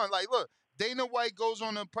whatever they want. Like, look, Dana White goes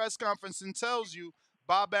on a press conference and tells you.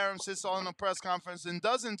 Bob Arum sits on a press conference and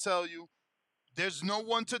doesn't tell you. There's no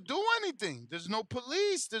one to do anything. There's no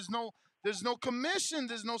police. There's no commission.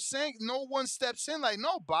 There's no saying. No one steps in. Like,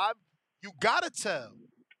 no, Bob, you gotta tell.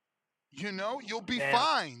 You'll be Damn.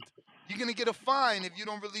 fined. You're gonna get a fine if you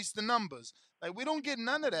don't release the numbers. Like, we don't get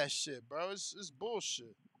none of that shit, bro. It's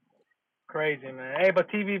bullshit. Crazy, man. Hey, but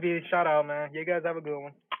TVB, shout out, man. You guys have a good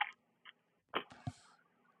one.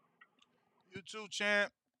 You too,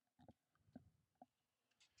 champ.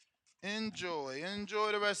 Enjoy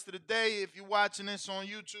the rest of the day. If you're watching this on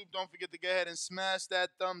YouTube, don't forget to go ahead and smash that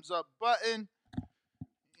thumbs up button.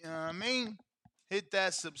 You know what I mean? Hit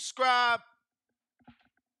that subscribe.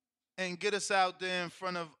 and get us out there in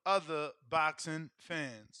front of other boxing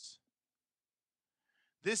fans.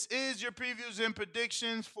 This is your previews and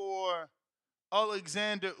predictions for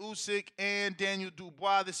Oleksandr Usyk and Daniel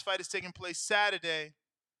Dubois. This fight is taking place Saturday.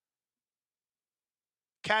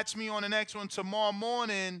 Catch me on the next one tomorrow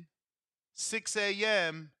morning, 6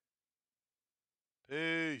 a.m.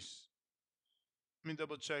 Peace. Let me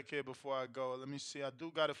double check here before I go. Let me see. I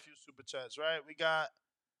do got a few super chats, right? We got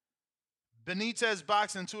Benitez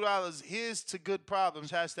Boxing, $2. Here's to good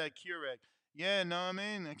problems. Hashtag Curec. Yeah, know what I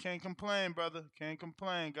mean? I can't complain, brother. Can't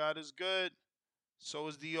complain. God is good. So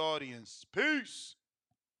is the audience. Peace.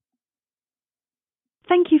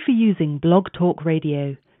 Thank you for using Blog Talk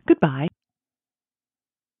Radio. Goodbye.